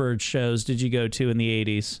Thunderbirds shows did you go to in the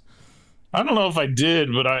 80s? I don't know if I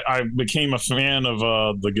did, but I became a fan of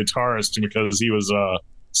the guitarist because he was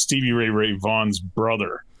Stevie Ray Vaughan's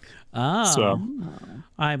brother. Oh, so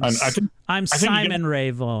I'm Simon Ray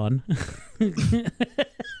Vaughan.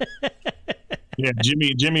 Yeah,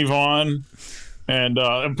 Jimmy Vaughan, and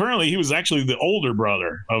apparently he was actually the older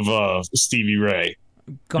brother of Stevie Ray.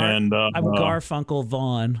 I'm Garfunkel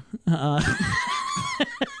Vaughn.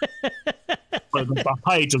 The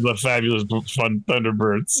height of the Fabulous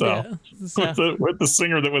Thunderbirds. So, with the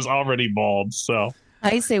singer that was already bald. So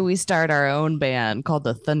I say we start our own band called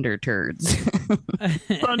the Thunder Turds.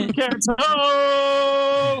 Thundercats,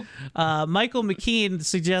 ho! Michael McKean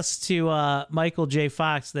suggests to Michael J.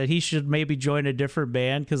 Fox that he should maybe join a different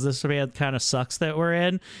band because this band kind of sucks that we're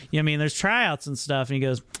in. I mean, there's tryouts and stuff, and he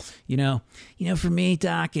goes, for me,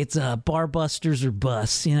 Doc, it's bar busters or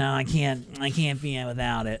bust. I can't be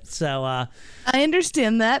without it. So I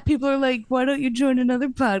understand that people are like, why don't you join another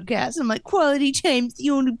podcast? I'm like, Quality Time's the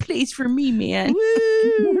only place for me, man.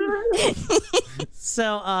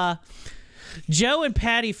 So Joe and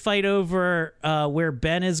Patty fight over where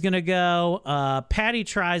Ben is going to go. Patty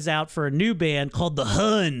tries out for a new band called the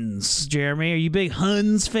Huns. Jeremy, are you a big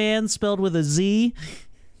Huns fan, spelled with a Z?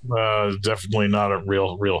 Definitely not a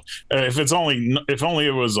real. If only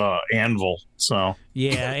it was Anvil. So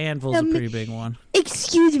yeah, Anvil's a pretty big one.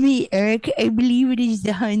 Excuse me, Eric. I believe it is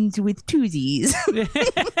the Huns with two Z's.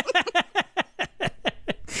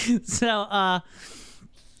 So,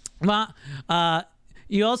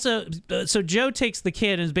 you also so Joe takes the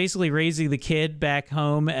kid and is basically raising the kid back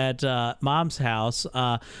home at mom's house.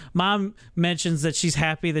 Mom mentions that she's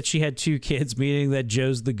happy that she had two kids, meaning that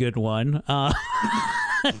Joe's the good one.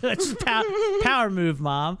 That's just power move,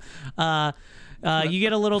 Mom. You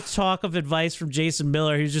get a little talk of advice from Jason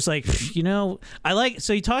Miller. He's just like, so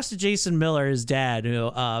he talks to Jason Miller, his dad,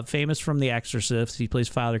 who famous from The Exorcist. He plays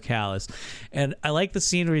Father Callis. And I like the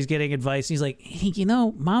scene where he's getting advice. He's like, hey,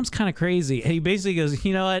 Mom's kind of crazy. And he basically goes,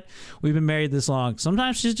 you know what? We've been married this long.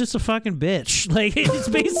 Sometimes she's just a fucking bitch. Like, it's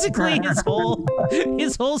basically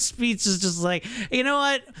his whole speech is just like, you know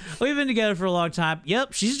what? We've been together for a long time.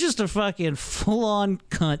 Yep, she's just a fucking full-on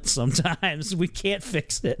cunt sometimes. We can't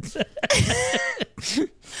fix it.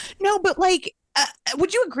 No, but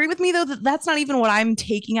would you agree with me though that that's not even what I'm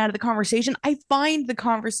taking out of the conversation? I find the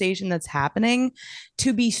conversation that's happening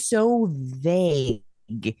to be so vague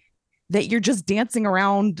that you're just dancing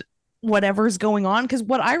around whatever's going on. Because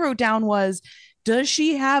what I wrote down was, does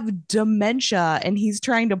she have dementia? And he's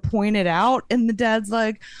trying to point it out, and the dad's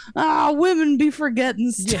like, women be forgetting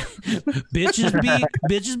stuff. Yeah.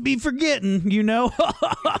 bitches be forgetting, you know.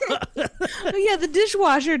 Yeah, the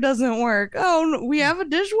dishwasher doesn't work. Oh, no, we have a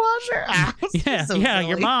dishwasher. Yeah, so yeah, silly.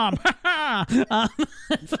 your mom. My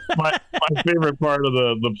favorite part of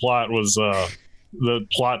the plot was the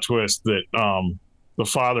plot twist that the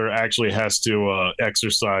father actually has to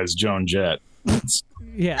exercise Joan Jett.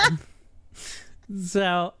 Yeah.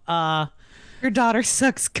 So, your daughter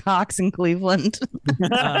sucks cocks in Cleveland.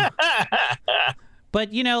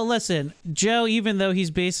 But, you know, listen, Joe, even though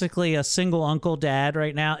he's basically a single uncle dad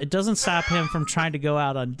right now, it doesn't stop him from trying to go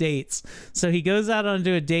out on dates. So he goes out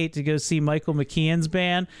onto a date to go see Michael McKean's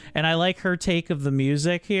band, and I like her take of the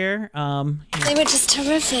music here. They were just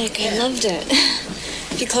terrific. I loved it.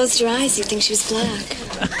 If you closed your eyes, you'd think she was black.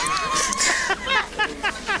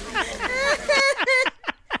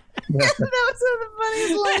 That was one of the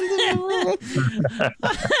funniest lines in the movie.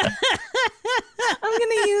 I'm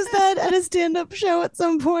gonna use that at a stand-up show at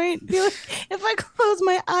some point. Be like, if I close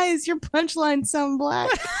my eyes, your punchlines sound black.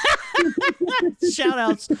 Shout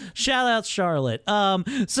out Charlotte.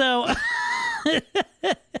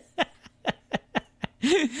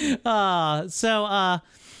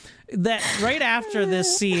 That right after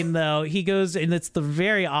this scene, though, he goes, and it's the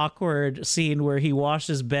very awkward scene where he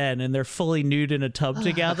washes Ben and they're fully nude in a tub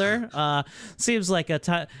together. Seems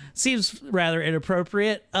rather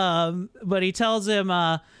inappropriate. But he tells him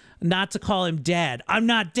not to call him dad. I'm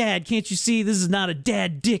not dad. Can't you see? This is not a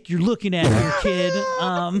dad dick you're looking at here, kid.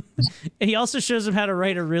 And he also shows him how to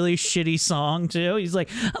write a really shitty song too. He's like,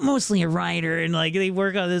 I'm mostly a writer, and like they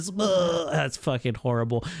work on this. That's fucking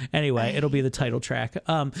horrible. Anyway, it'll be the title track.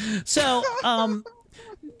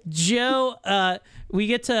 Joe, we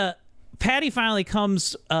get to Patty finally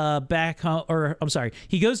comes back home, or I'm sorry,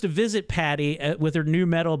 he goes to visit Patty with her new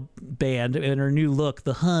metal band and her new look,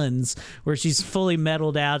 the Huns, where she's fully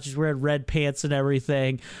metaled out. She's wearing red pants and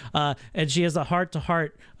everything. And she has a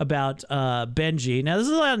heart-to-heart about Benji. Now, this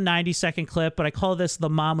is a 90-second clip, but I call this the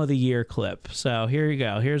Mom of the Year clip. So here you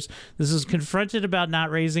go. This is confronted about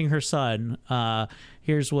not raising her son.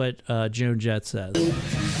 Here's what Joan Jett says.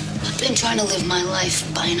 I've been trying to live my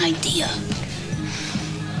life by an idea.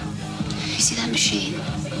 You see that machine?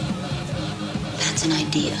 That's an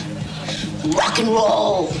idea. Rock and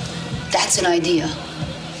roll! That's an idea.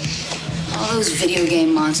 All those video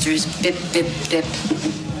game monsters, bip, bip, bip.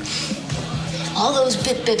 All those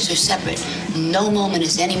bip bips are separate. No moment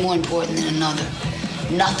is any more important than another.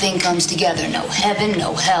 Nothing comes together. No heaven,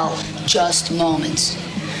 no hell. Just moments.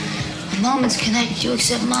 When moments connect you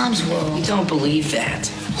except Mom's world. You don't believe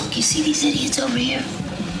that. Look, you see these idiots over here?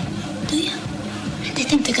 Do you? They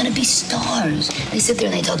think they're gonna be stars. They sit there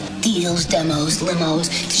and they talk deals, demos, limos.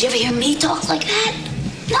 Did you ever hear me talk like that?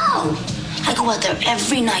 No. I go out there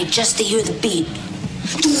every night just to hear the beat.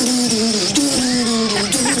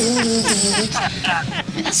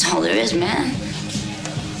 That's all there is, man.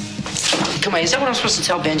 Come on, is that what I'm supposed to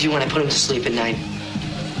tell Benji when I put him to sleep at night?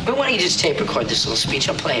 Well, why don't you just tape record this little speech?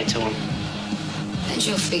 I'll play it to him. Benji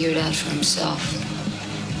will figure it out for himself.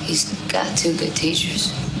 He's got two good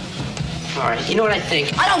teachers. All right, you know what I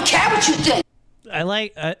think? I don't care what you think.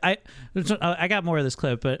 I got more of this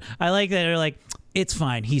clip, but I like that they're like, it's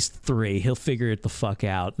fine. He's 3. He'll figure it the fuck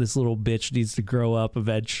out. This little bitch needs to grow up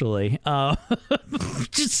eventually.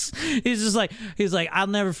 He's like, I'll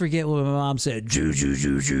never forget what my mom said. Ju, ju,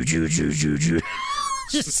 ju, ju, ju, ju, ju, ju.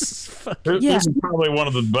 Just fucking, This is probably one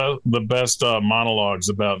of the best monologues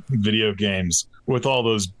about video games with all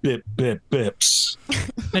those bip bip bips.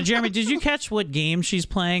 Now, Jeremy, did you catch what game she's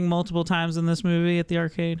playing multiple times in this movie at the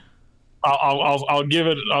arcade? I'll give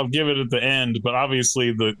it at the end, but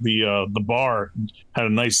obviously the bar had a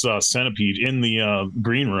nice centipede in the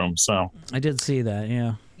green room. So I did see that.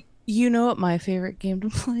 Yeah. You know what my favorite game to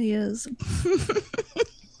play is?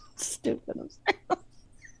 Stupid.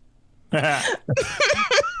 I'm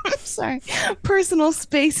sorry. Personal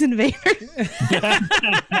Space Invaders.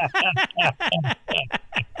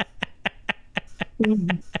 All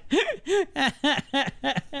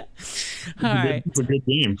right, it's a good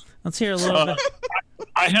game. Let's hear a little bit.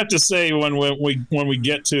 I have to say, when we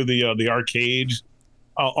get to the arcade,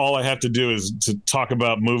 all I have to do is to talk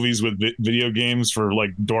about movies with video games for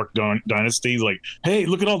like Dork Dynasty. Like, hey,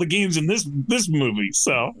 look at all the games in this movie.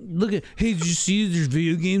 So hey, did you see there's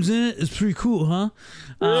video games in it? It's pretty cool, huh?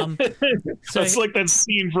 It's like that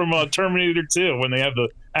scene from Terminator 2 when they have the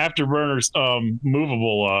Afterburners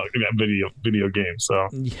movable video game. So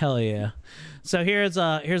hell yeah. So here's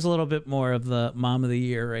a little bit more of the Mom of the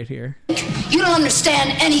Year right here. You don't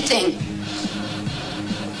understand anything.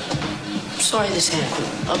 I'm sorry this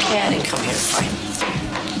happened. Okay, I didn't come here to fight.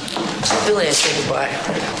 So, Billy, I say goodbye.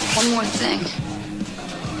 One more thing.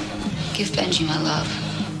 Give Benji my love.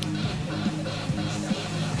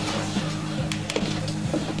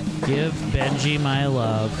 Give Benji my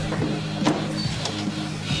love.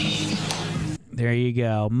 There you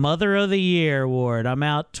go. Mother of the Year award. I'm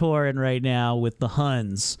out touring right now with the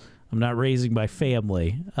Huns. I'm not raising my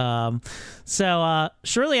family. So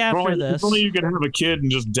shortly after this... If only you could have a kid and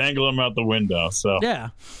just dangle him out the window. So yeah.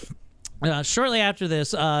 Shortly after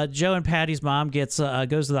this, Joe and Patty's mom goes to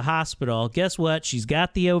the hospital. Guess what? She's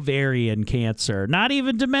got the ovarian cancer. Not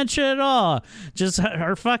even dementia at all. Just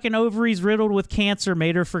her fucking ovaries riddled with cancer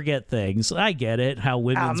made her forget things. I get it, how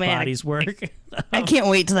women's bodies work. I can't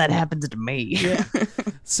wait till that happens to me. Yeah.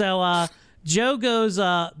 So Joe goes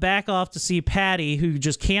back off to see Patty, who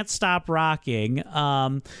just can't stop rocking.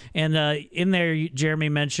 And in there, Jeremy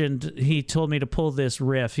mentioned, he told me to pull this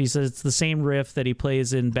riff. He says it's the same riff that he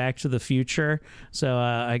plays in Back to the Future. So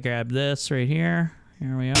I grabbed this right here.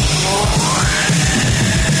 Here we are.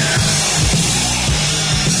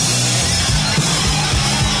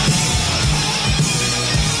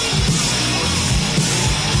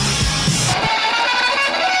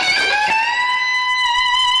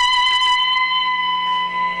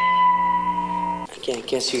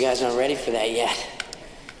 I guess you guys aren't ready for that yet.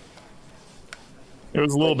 It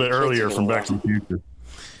was a little bit earlier from Back to the Future.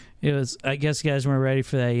 It was. I guess you guys weren't ready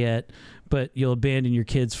for that yet, but you'll abandon your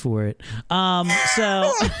kids for it.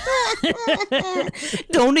 So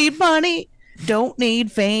don't need money, don't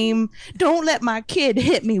need fame, don't let my kid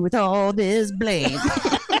hit me with all this blame.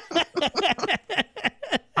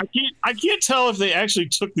 I can't tell if they actually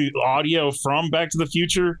took the audio from Back to the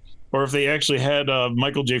Future or if they actually had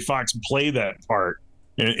Michael J. Fox play that part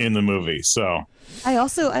in the movie. So I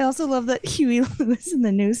also love that Huey Lewis in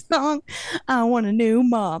the new song. I want a new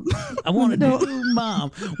mom. I want a new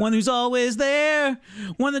mom, one who's always there,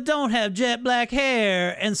 one that don't have jet black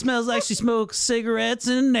hair and smells like she smokes cigarettes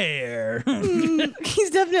in there.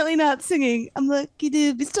 He's definitely not singing I'm lucky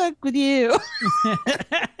to be stuck with you.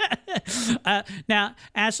 Now,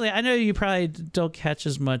 Ashley, I know you probably don't catch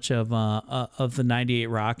as much of the 98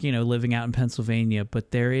 Rock, living out in Pennsylvania,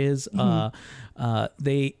 but there is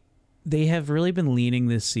they have really been leaning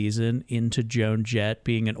this season into Joan Jett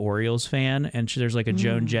being an Orioles fan, and there's like a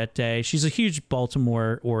Joan Jett Day. She's a huge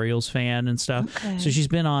Baltimore Orioles fan and stuff, so she's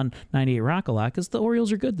been on 98 Rock a lot because the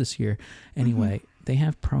Orioles are good this year. Anyway, they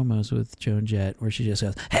have promos with Joan Jett where she just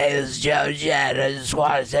goes, "Hey, this is Joan Jett. I just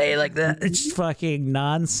want to say it like that." It's fucking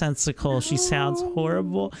nonsensical. She sounds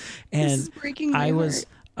horrible, and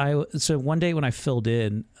so one day when I filled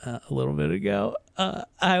in a little bit ago,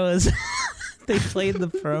 I was. They played the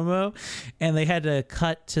promo, and they had to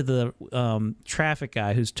cut to the traffic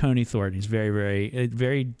guy, who's Tony Thornton. He's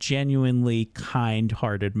very genuinely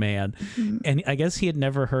kind-hearted man, and I guess he had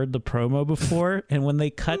never heard the promo before. And when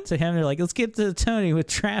they cut to him, they're like, "Let's get to Tony with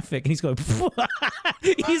traffic," and he's going,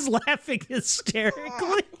 he's laughing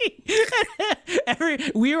hysterically.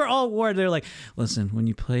 We were all warned. They're like, "Listen, when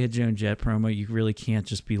you play a Joan Jett promo, you really can't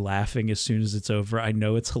just be laughing as soon as it's over. I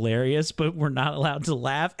know it's hilarious, but we're not allowed to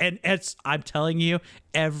laugh." And I'm telling you,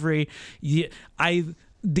 the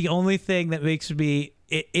only thing that makes me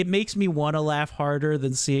it makes me want to laugh harder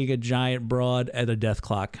than seeing a giant broad at a Death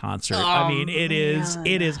Clock concert. I mean, it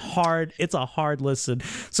is hard. It's a hard listen.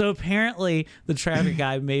 So apparently the traffic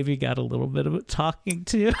guy maybe got a little bit of a talking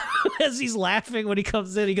to as he's laughing when he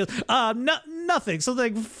comes in. He goes, nothing.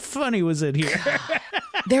 Something funny was in here.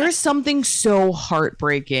 There is something so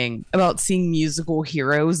heartbreaking about seeing musical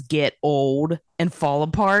heroes get old and fall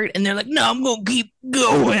apart, and they're like, "No, I'm gonna keep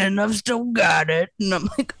going. I've still got it." And I'm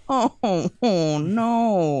like, oh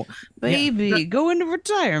no, baby, go into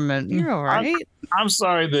retirement. You're all right. I'm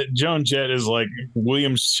sorry that Joan Jett is like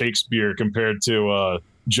William Shakespeare compared to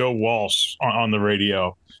Joe Walsh on the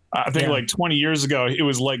radio. I think like 20 years ago, it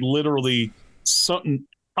was like literally something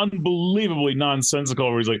unbelievably nonsensical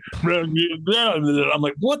where he's like, I'm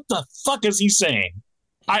like, what the fuck is he saying?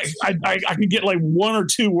 I can get like one or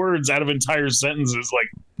two words out of entire sentences.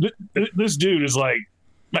 Like this dude is like,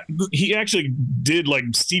 he actually did like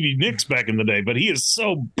Stevie Nicks back in the day, but he is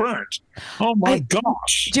so burnt. Oh my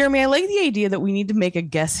gosh. Jeremy, I like the idea that we need to make a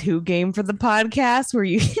Guess Who game for the podcast where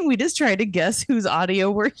we just try to guess whose audio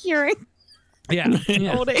we're hearing. Yeah.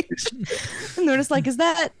 Old age. And they're just like, is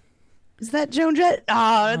that Joan Jett?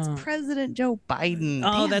 Oh, it's President Joe Biden.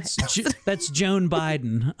 Oh, that's Joan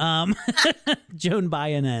Biden. Joan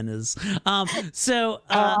Biden is. So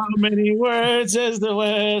how many words is the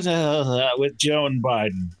word with Joan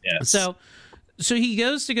Biden? Yes. So So he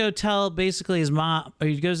goes to go tell basically his mom, or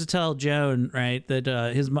he goes to tell Joan, right, that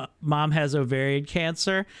his mom has ovarian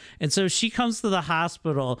cancer. And so she comes to the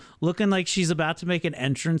hospital looking like she's about to make an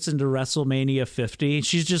entrance into WrestleMania 50.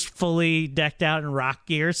 She's just fully decked out in rock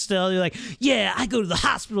gear still. You're like, yeah, I go to the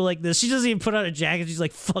hospital like this. She doesn't even put on a jacket. She's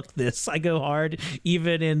like, fuck this. I go hard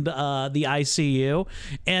even in the ICU.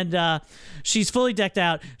 And she's fully decked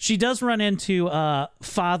out. She does run into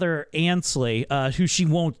Father Ansley, who she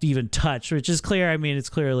won't even touch, which is clear. I mean, it's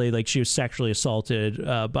clearly like she was sexually assaulted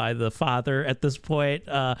by the father at this point,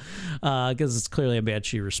 because it's clearly a man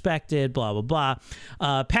she respected, blah, blah,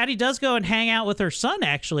 blah. Patty does go and hang out with her son,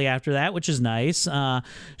 actually, after that, which is nice.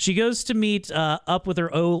 She goes to meet up with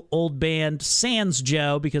her old band, Sans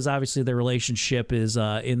Joe, because obviously their relationship is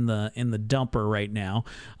in the dumper right now.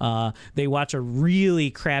 They watch a really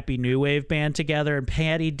crappy new wave band together, and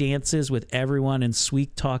Patty dances with everyone and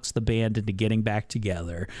sweet talks the band into getting back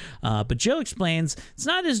together. But Joe explains it's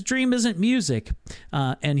not his dream isn't music.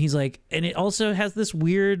 And he's like, and it also has this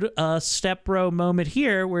weird step bro moment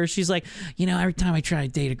here where she's like, you know, every time I try to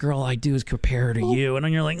date a girl, all I do is compare her to you. And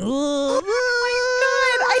then you're like, oh my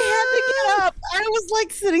God, I had to get up. I was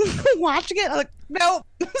like sitting watching it. I was like, nope.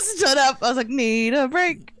 Stood up. I was like, need a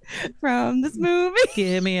break from this movie.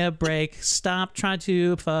 Give me a break. Stop trying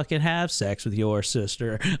to fucking have sex with your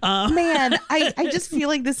sister. Man, I just feel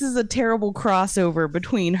like this is a terrible crossover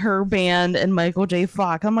between her band and Michael J.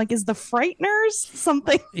 Fox. I'm like, is the Frighteners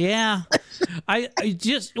something? Yeah. I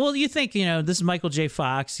just, well, you think, you know, this is Michael J.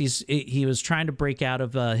 Fox. He was trying to break out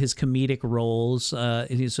of his comedic roles. So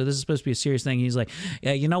this is supposed to be a serious thing. He's like,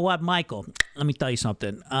 yeah, you know what, Michael, let me tell you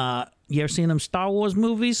something. You ever seen them Star Wars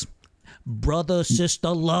movies? Brother, sister,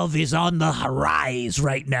 love is on the rise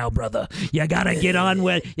right now, brother. You gotta get on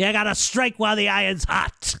with. You gotta strike while the iron's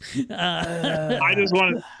hot. I just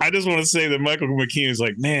want to say that Michael McKean is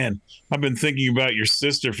like, man, I've been thinking about your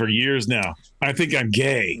sister for years now. I think I'm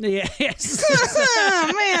gay. Yes.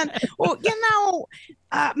 Oh, man. Well, you know,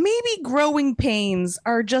 maybe growing pains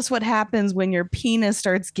are just what happens when your penis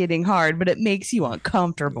starts getting hard, but it makes you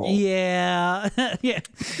uncomfortable. Yeah. Yeah.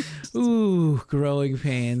 Ooh, growing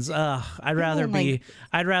pains. I'd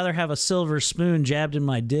rather have a silver spoon jabbed in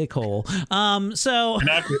my dick hole. So and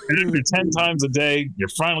after 10 times a day, you're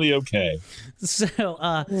finally okay. So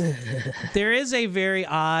there is a very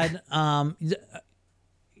odd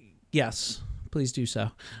yes, please do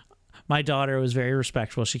so. My daughter was very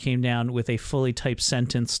respectful. She came down with a fully typed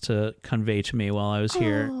sentence to convey to me while I was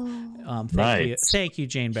here. Thank you,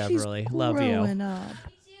 Jane Beverly. Love you. Up.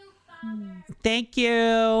 Thank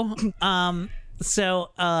you. So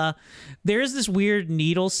there is this weird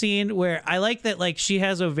needle scene where I like that, like, she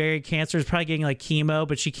has ovarian cancer, is probably getting like chemo,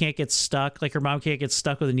 but she can't get stuck. Like, her mom can't get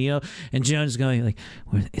stuck with a needle, and Joan's going like,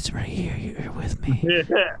 it's right here. You're with me.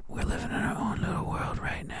 Yeah. We're living in our own little world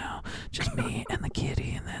right now. Just me and the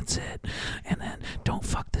kitty, and that's it. And then don't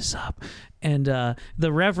fuck this up. And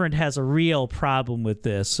the Reverend has a real problem with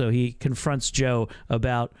this, so he confronts Joe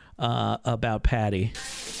about Patty.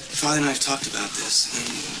 Father and I have talked about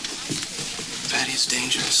this. Patty is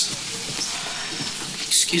dangerous.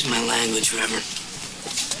 Excuse my language, Reverend.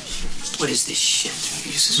 What is this shit?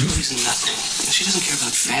 Uses reason nothing. She doesn't care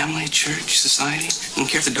about family, church, society. Doesn't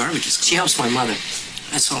care if the garbage is clean. She helps my mother.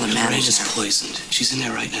 That's all that matters. Is poisoned. She's in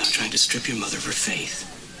there right now trying to strip your mother of her faith.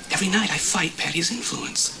 Every night I fight Patty's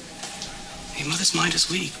influence. Your mother's mind is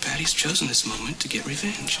weak. Patty's chosen this moment to get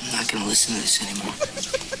revenge. I'm not going to listen to this anymore.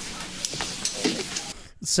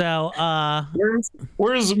 So,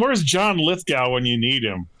 where's John Lithgow when you need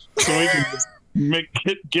him? So we can just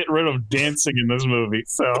get rid of dancing in this movie.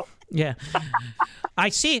 So yeah, I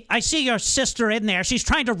see your sister in there. She's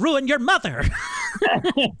trying to ruin your mother.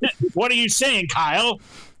 What are you saying, Kyle?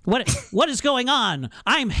 What is going on?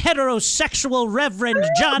 I'm heterosexual Reverend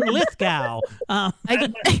John Lithgow. My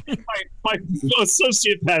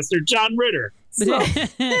associate pastor, John Ritter. So,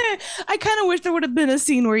 I kind of wish there would have been a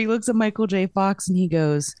scene where he looks at Michael J. Fox and he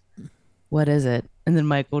goes, "What is it?" And then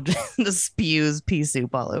Michael just spews pea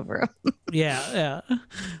soup all over him. Yeah.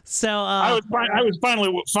 So I was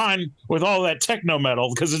finally fine with all that techno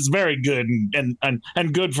metal because it's very good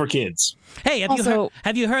and good for kids. Hey,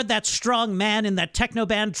 have you heard that strong man in that techno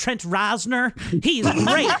band, Trent Reznor? He's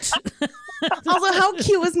great. Also, how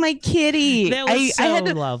cute was my kitty? That was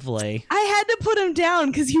lovely. I had to put him down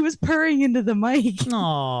because he was purring into the mic.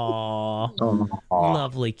 Aww.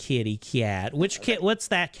 Lovely kitty cat. What's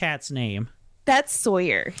that cat's name? That's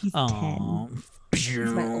Sawyer. He's 10. He's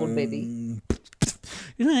my old baby.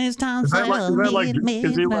 Is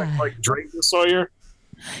he like Drake and Sawyer?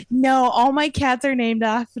 No, all my cats are named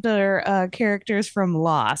after characters from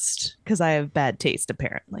Lost because I have bad taste,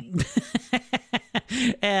 apparently.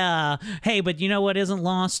 Hey, but you know what isn't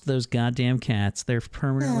lost? Those goddamn cats. They're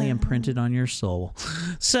permanently imprinted on your soul.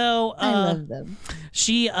 So I love them.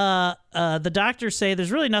 The doctors say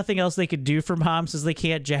there's really nothing else they could do for Mom since they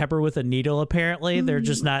can't jab her with a needle. Apparently, they're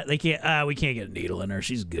just not. They can't. We can't get a needle in her.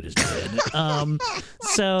 She's good as dead.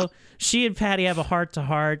 So she and Patty have a heart to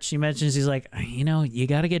heart. She mentions he's like, you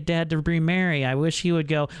got to get Dad to remarry. I wish he would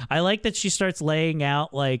go. I like that she starts laying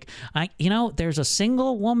out like, there's a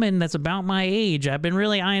single woman that's about my age. I've been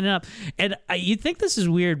really eyeing it up, and you'd think this is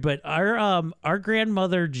weird, but our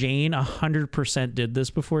grandmother Jane 100% did this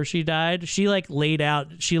before she died. She laid out.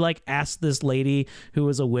 She asked this lady who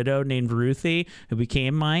was a widow named Ruthie, who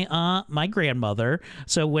became my grandmother.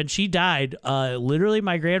 So when she died, literally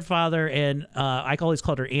my grandfather and I always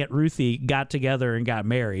called her Aunt Ruthie got together and got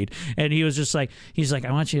married, and he was just like,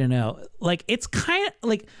 I want you to know, it's kind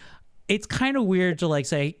of weird to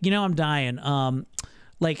say, I'm dying,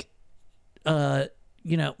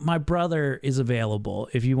 my brother is available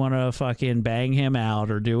if you want to fucking bang him out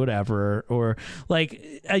or do whatever, or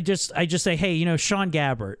I just say, hey, Sean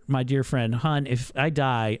Gabbert, my dear friend, hun, if I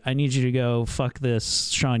die, I need you to go fuck this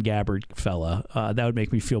Sean Gabbert fella. That would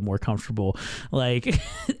make me feel more comfortable.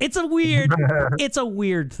 It's a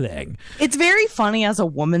weird thing. It's very funny as a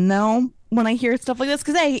woman though when I hear stuff like this,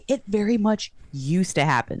 because it very much used to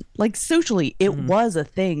happen. Socially, it was a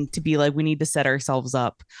thing to be we need to set ourselves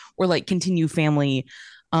up or continue family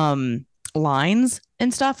lines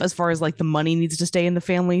and stuff, as far as the money needs to stay in the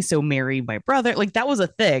family, so marry my brother, that was a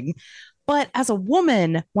thing. But as a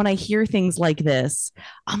woman, when I hear things like this,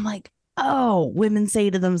 I'm like, oh, women say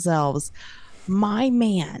to themselves, my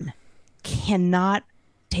man cannot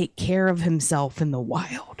take care of himself in the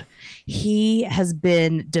wild. He has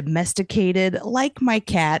been domesticated like my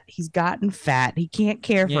cat. He's gotten fat. He can't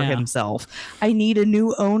care for himself. I need a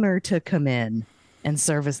new owner to come in and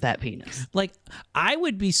service that penis. I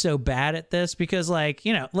would be so bad at this because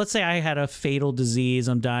let's say I had a fatal disease.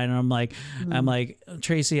 I'm dying. And I'm like,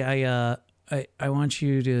 Tracy, I want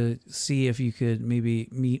you to see if you could maybe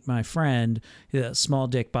meet my friend, Small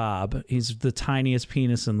Dick Bob. He's the tiniest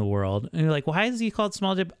penis in the world. And you're like, why is he called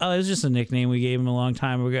Small Dick? Oh, it was just a nickname we gave him a long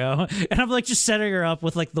time ago. And I'm just setting her up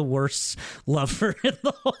with the worst lover in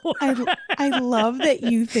the whole world. I love that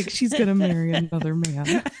you think she's going to marry another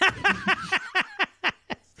man.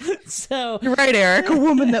 So you're right, Eric. A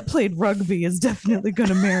woman that played rugby is definitely going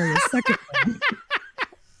to marry a second one.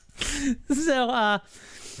 So,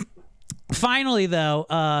 finally,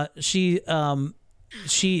 though, she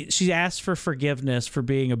asked for forgiveness for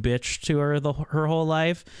being a bitch to her her whole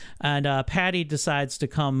life, and Patty decides to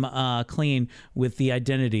come clean with the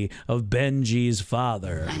identity of Benji's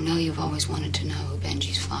father. I know you've always wanted to know who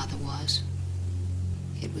Benji's father was.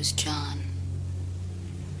 It was John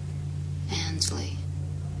Ansley.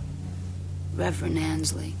 Reverend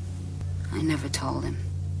Ansley. I never told him.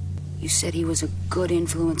 You said he was a good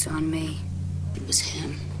influence on me. It was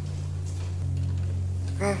him.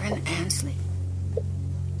 Reverend Ansley.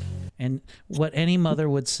 And what any mother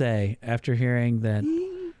would say after hearing that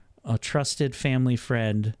a trusted family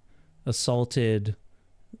friend assaulted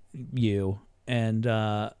you and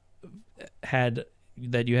had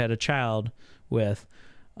a child with,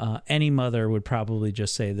 any mother would probably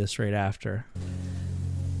just say this right after.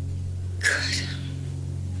 Good.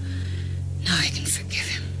 Now I can forgive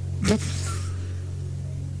him.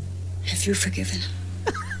 Have you forgiven him?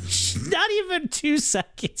 Not even 2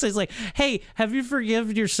 seconds. It's like, hey, have you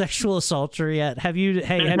forgiven your sexual assaulter yet? Have you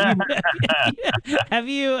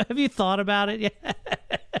thought about it yet?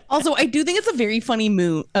 Also, I do think it's a very funny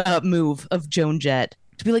move of Joan Jett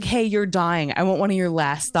to be like, hey, you're dying. I want one of your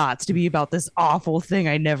last thoughts to be about this awful thing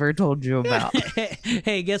I never told you about.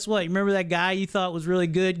 Hey, guess what? You remember that guy you thought was really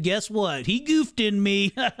good? Guess what? He goofed in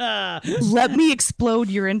me. Let me explode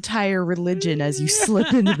your entire religion as you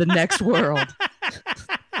slip into the next world.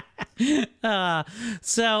 He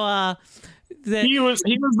was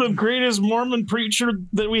the greatest Mormon preacher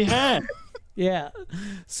that we had. Yeah.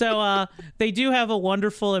 So they do have a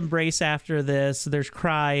wonderful embrace after this. There's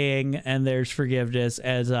crying and there's forgiveness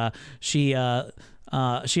as she also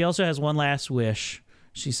has one last wish.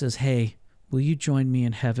 She says, hey, will you join me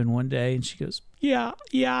in heaven one day? And she goes, yeah,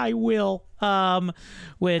 I will.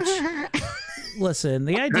 Which, listen,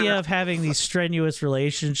 the idea of having these strenuous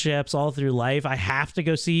relationships all through life, I have to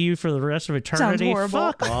go see you for the rest of eternity. Sounds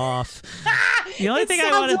horrible. Fuck off. The only thing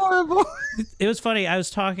I want to It was funny. I was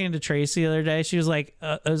talking to Tracy the other day. She was like,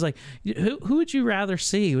 I was like, who would you rather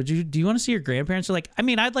see? Do you want to see your grandparents? She's like, I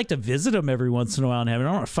mean, I'd like to visit them every once in a while in heaven. I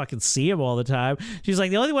don't want to fucking see them all the time. She's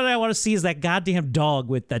like, the only one I want to see is that goddamn dog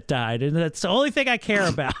that died. And that's the only thing I care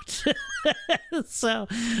about. So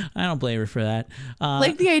I don't blame her for that.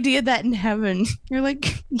 Like the idea that in heaven, you're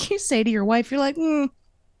like, you say to your wife, you're like,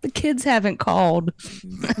 the kids haven't called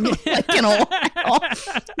like in a while.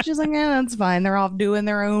 She's like, yeah, that's fine. They're off doing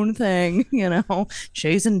their own thing,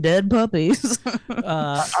 chasing dead puppies.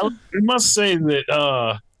 I must say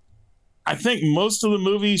that I think most of the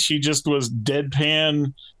movie she just was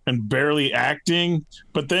deadpan and barely acting,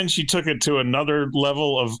 but then she took it to another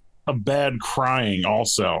level of a bad crying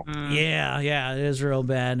also. Yeah, it is real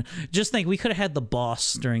bad. Just think, we could have had the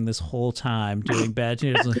boss during this whole time doing bad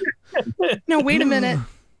news. No, wait a minute.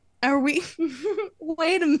 Are we?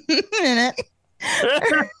 Wait a minute.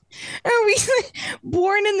 Are we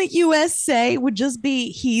born in the USA would just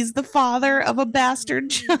be he's the father of a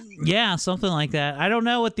bastard child? Yeah, something like that. I don't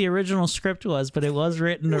know what the original script was, but it was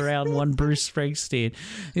written around one Bruce Springsteen.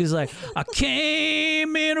 He's like, I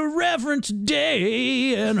came in a reverent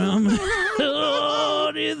day and I'm in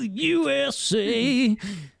the USA.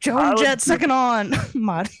 Joan Jett second on.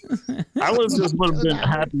 I was just would have been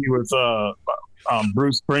happy with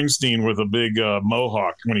Bruce Springsteen with a big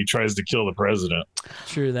mohawk when he tries to kill the president.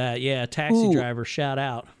 True that. Yeah, Taxi Driver, shout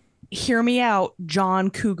out. Hear me out, John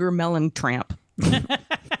Cougar Mellencamp.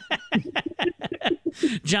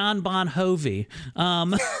 John Bon Jovi.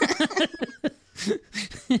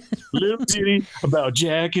 Little titty about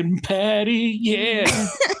Jack and Patty, yeah.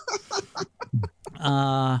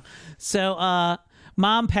 So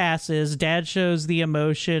Mom passes. Dad shows the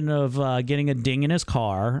emotion of getting a ding in his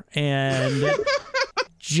car, and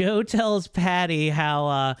Joe tells Patty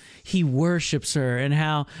how he worships her and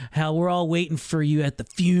how we're all waiting for you at the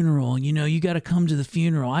funeral. You got to come to the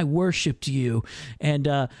funeral. I worshipped you. And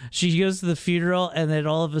she goes to the funeral, and then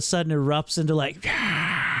all of a sudden erupts into like,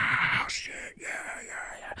 yeah, shit, yeah.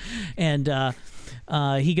 And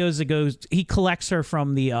he collects her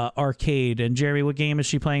from the arcade. And Jeremy, what game is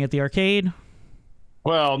she playing at the arcade?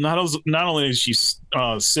 Well, not only is she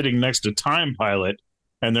sitting next to Time Pilot,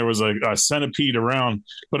 and there was a centipede around,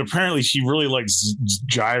 but apparently she really likes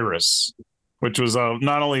Gyrus, which was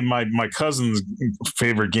not only my cousin's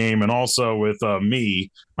favorite game, and also with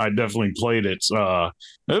me, I definitely played it.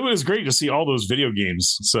 It was great to see all those video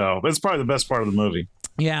games. So that's probably the best part of the movie.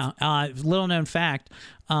 Yeah. Little known fact.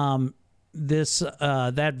 That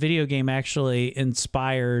video game actually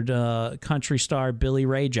inspired country star Billy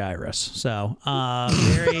Ray Gyrus. So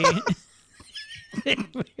very.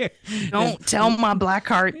 Don't tell my black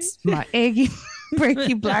hearts, my eggy,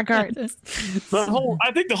 breaky black hearts.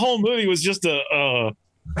 I think the whole movie was just what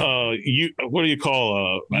do you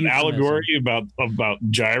call an allegory about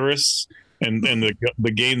Gyrus and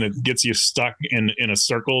the game that gets you stuck in a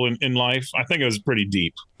circle in life. I think it was pretty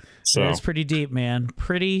deep. So it's pretty deep, man.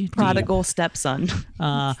 Pretty deep. Prodigal stepson.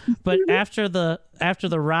 But after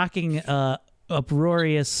the rocking,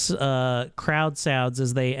 uproarious crowd sounds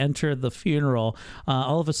as they enter the funeral,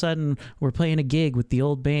 all of a sudden we're playing a gig with the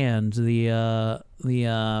old band, the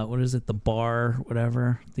what is it? The bar,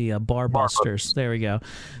 whatever. The Bar Busters. There we go.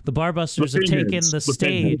 The Bar Busters have taken the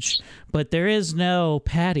stage, but there is no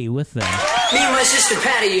Patty with them. Me and my sister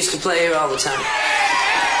Patty used to play here all the time.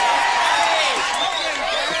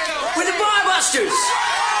 We're the Bar Busters.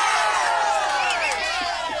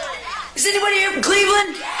 Is anybody here from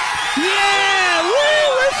Cleveland? Yeah!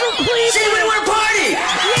 Woo! We're from Cleveland! Does anybody want to party? Yeah!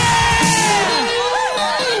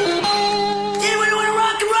 Does anybody want to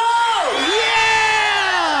rock and roll?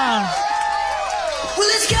 Yeah! Well,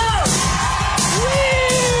 let's go!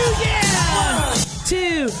 Woo! Yeah!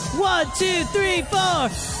 1, 2, 3, 4,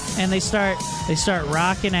 and they start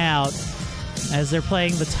rocking out as they're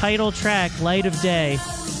playing the title track, "Light of Day."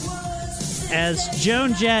 As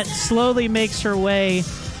Joan Jett slowly makes her way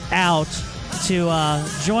out to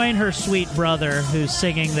join her sweet brother who's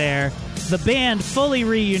singing there. The band fully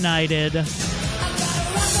reunited.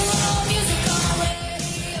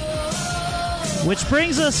 Which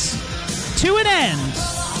brings us to an end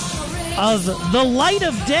of The Light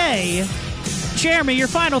of Day. Jeremy, your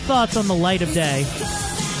final thoughts on The Light of Day.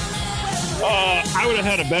 I would have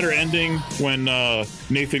had a better ending when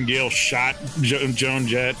Nathan Gale shot Joan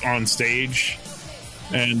Jett on stage.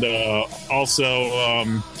 And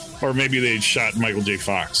also, or maybe they shot Michael J.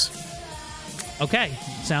 Fox. Okay,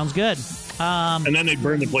 sounds good. And then they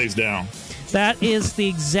burned the place down. That is the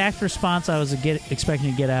exact response I was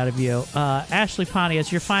expecting to get out of you. Ashley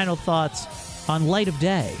Pontius, your final thoughts on Light of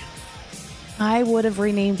Day. I would have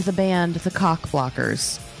renamed the band the Cock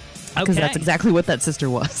Blockers. Because that's exactly what that sister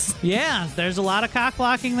was. Yeah, there's a lot of cock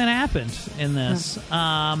blocking that happened in this. It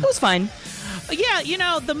was fine.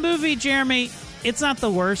 Yeah, the movie, Jeremy, it's not the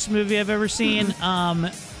worst movie I've ever seen.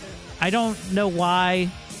 I don't know why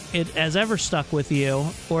it has ever stuck with you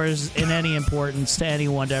or is in any importance to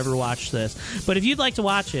anyone to ever watch this. But if you'd like to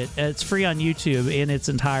watch it, it's free on YouTube in its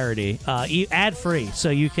entirety, ad-free, so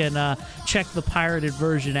you can check the pirated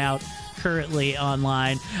version out currently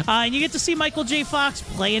online. And you get to see Michael J. Fox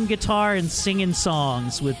playing guitar and singing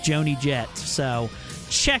songs with Joni Jett. So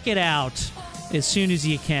check it out as soon as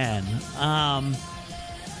you can.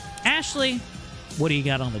 Ashley, what do you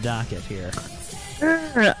got on the docket here?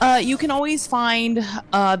 You can always find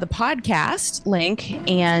the podcast link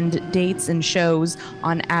and dates and shows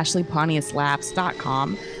on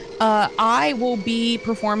ashleypontiuslaughs.com. I will be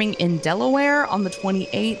performing in Delaware on the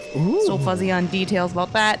 28th. Still fuzzy on details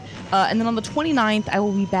about that. And then on the 29th, I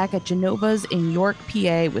will be back at Genova's in York,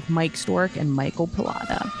 PA with Mike Stork and Michael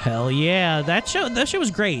Pilata. Hell yeah. That show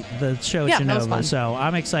was great, the show at Genova. So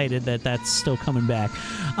I'm excited that that's still coming back.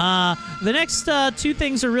 The next two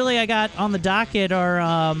things I got on the docket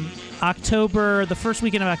are the first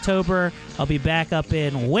weekend of October, I'll be back up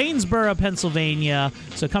in Waynesboro, Pennsylvania.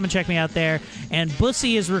 So come and check me out there. And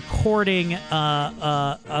Bussy is recording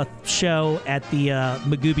a show at the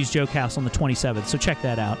Magooby's Joke House on the 27th. So check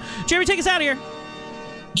that out. Jeremy, take us out of here.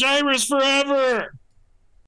 Gyrus forever!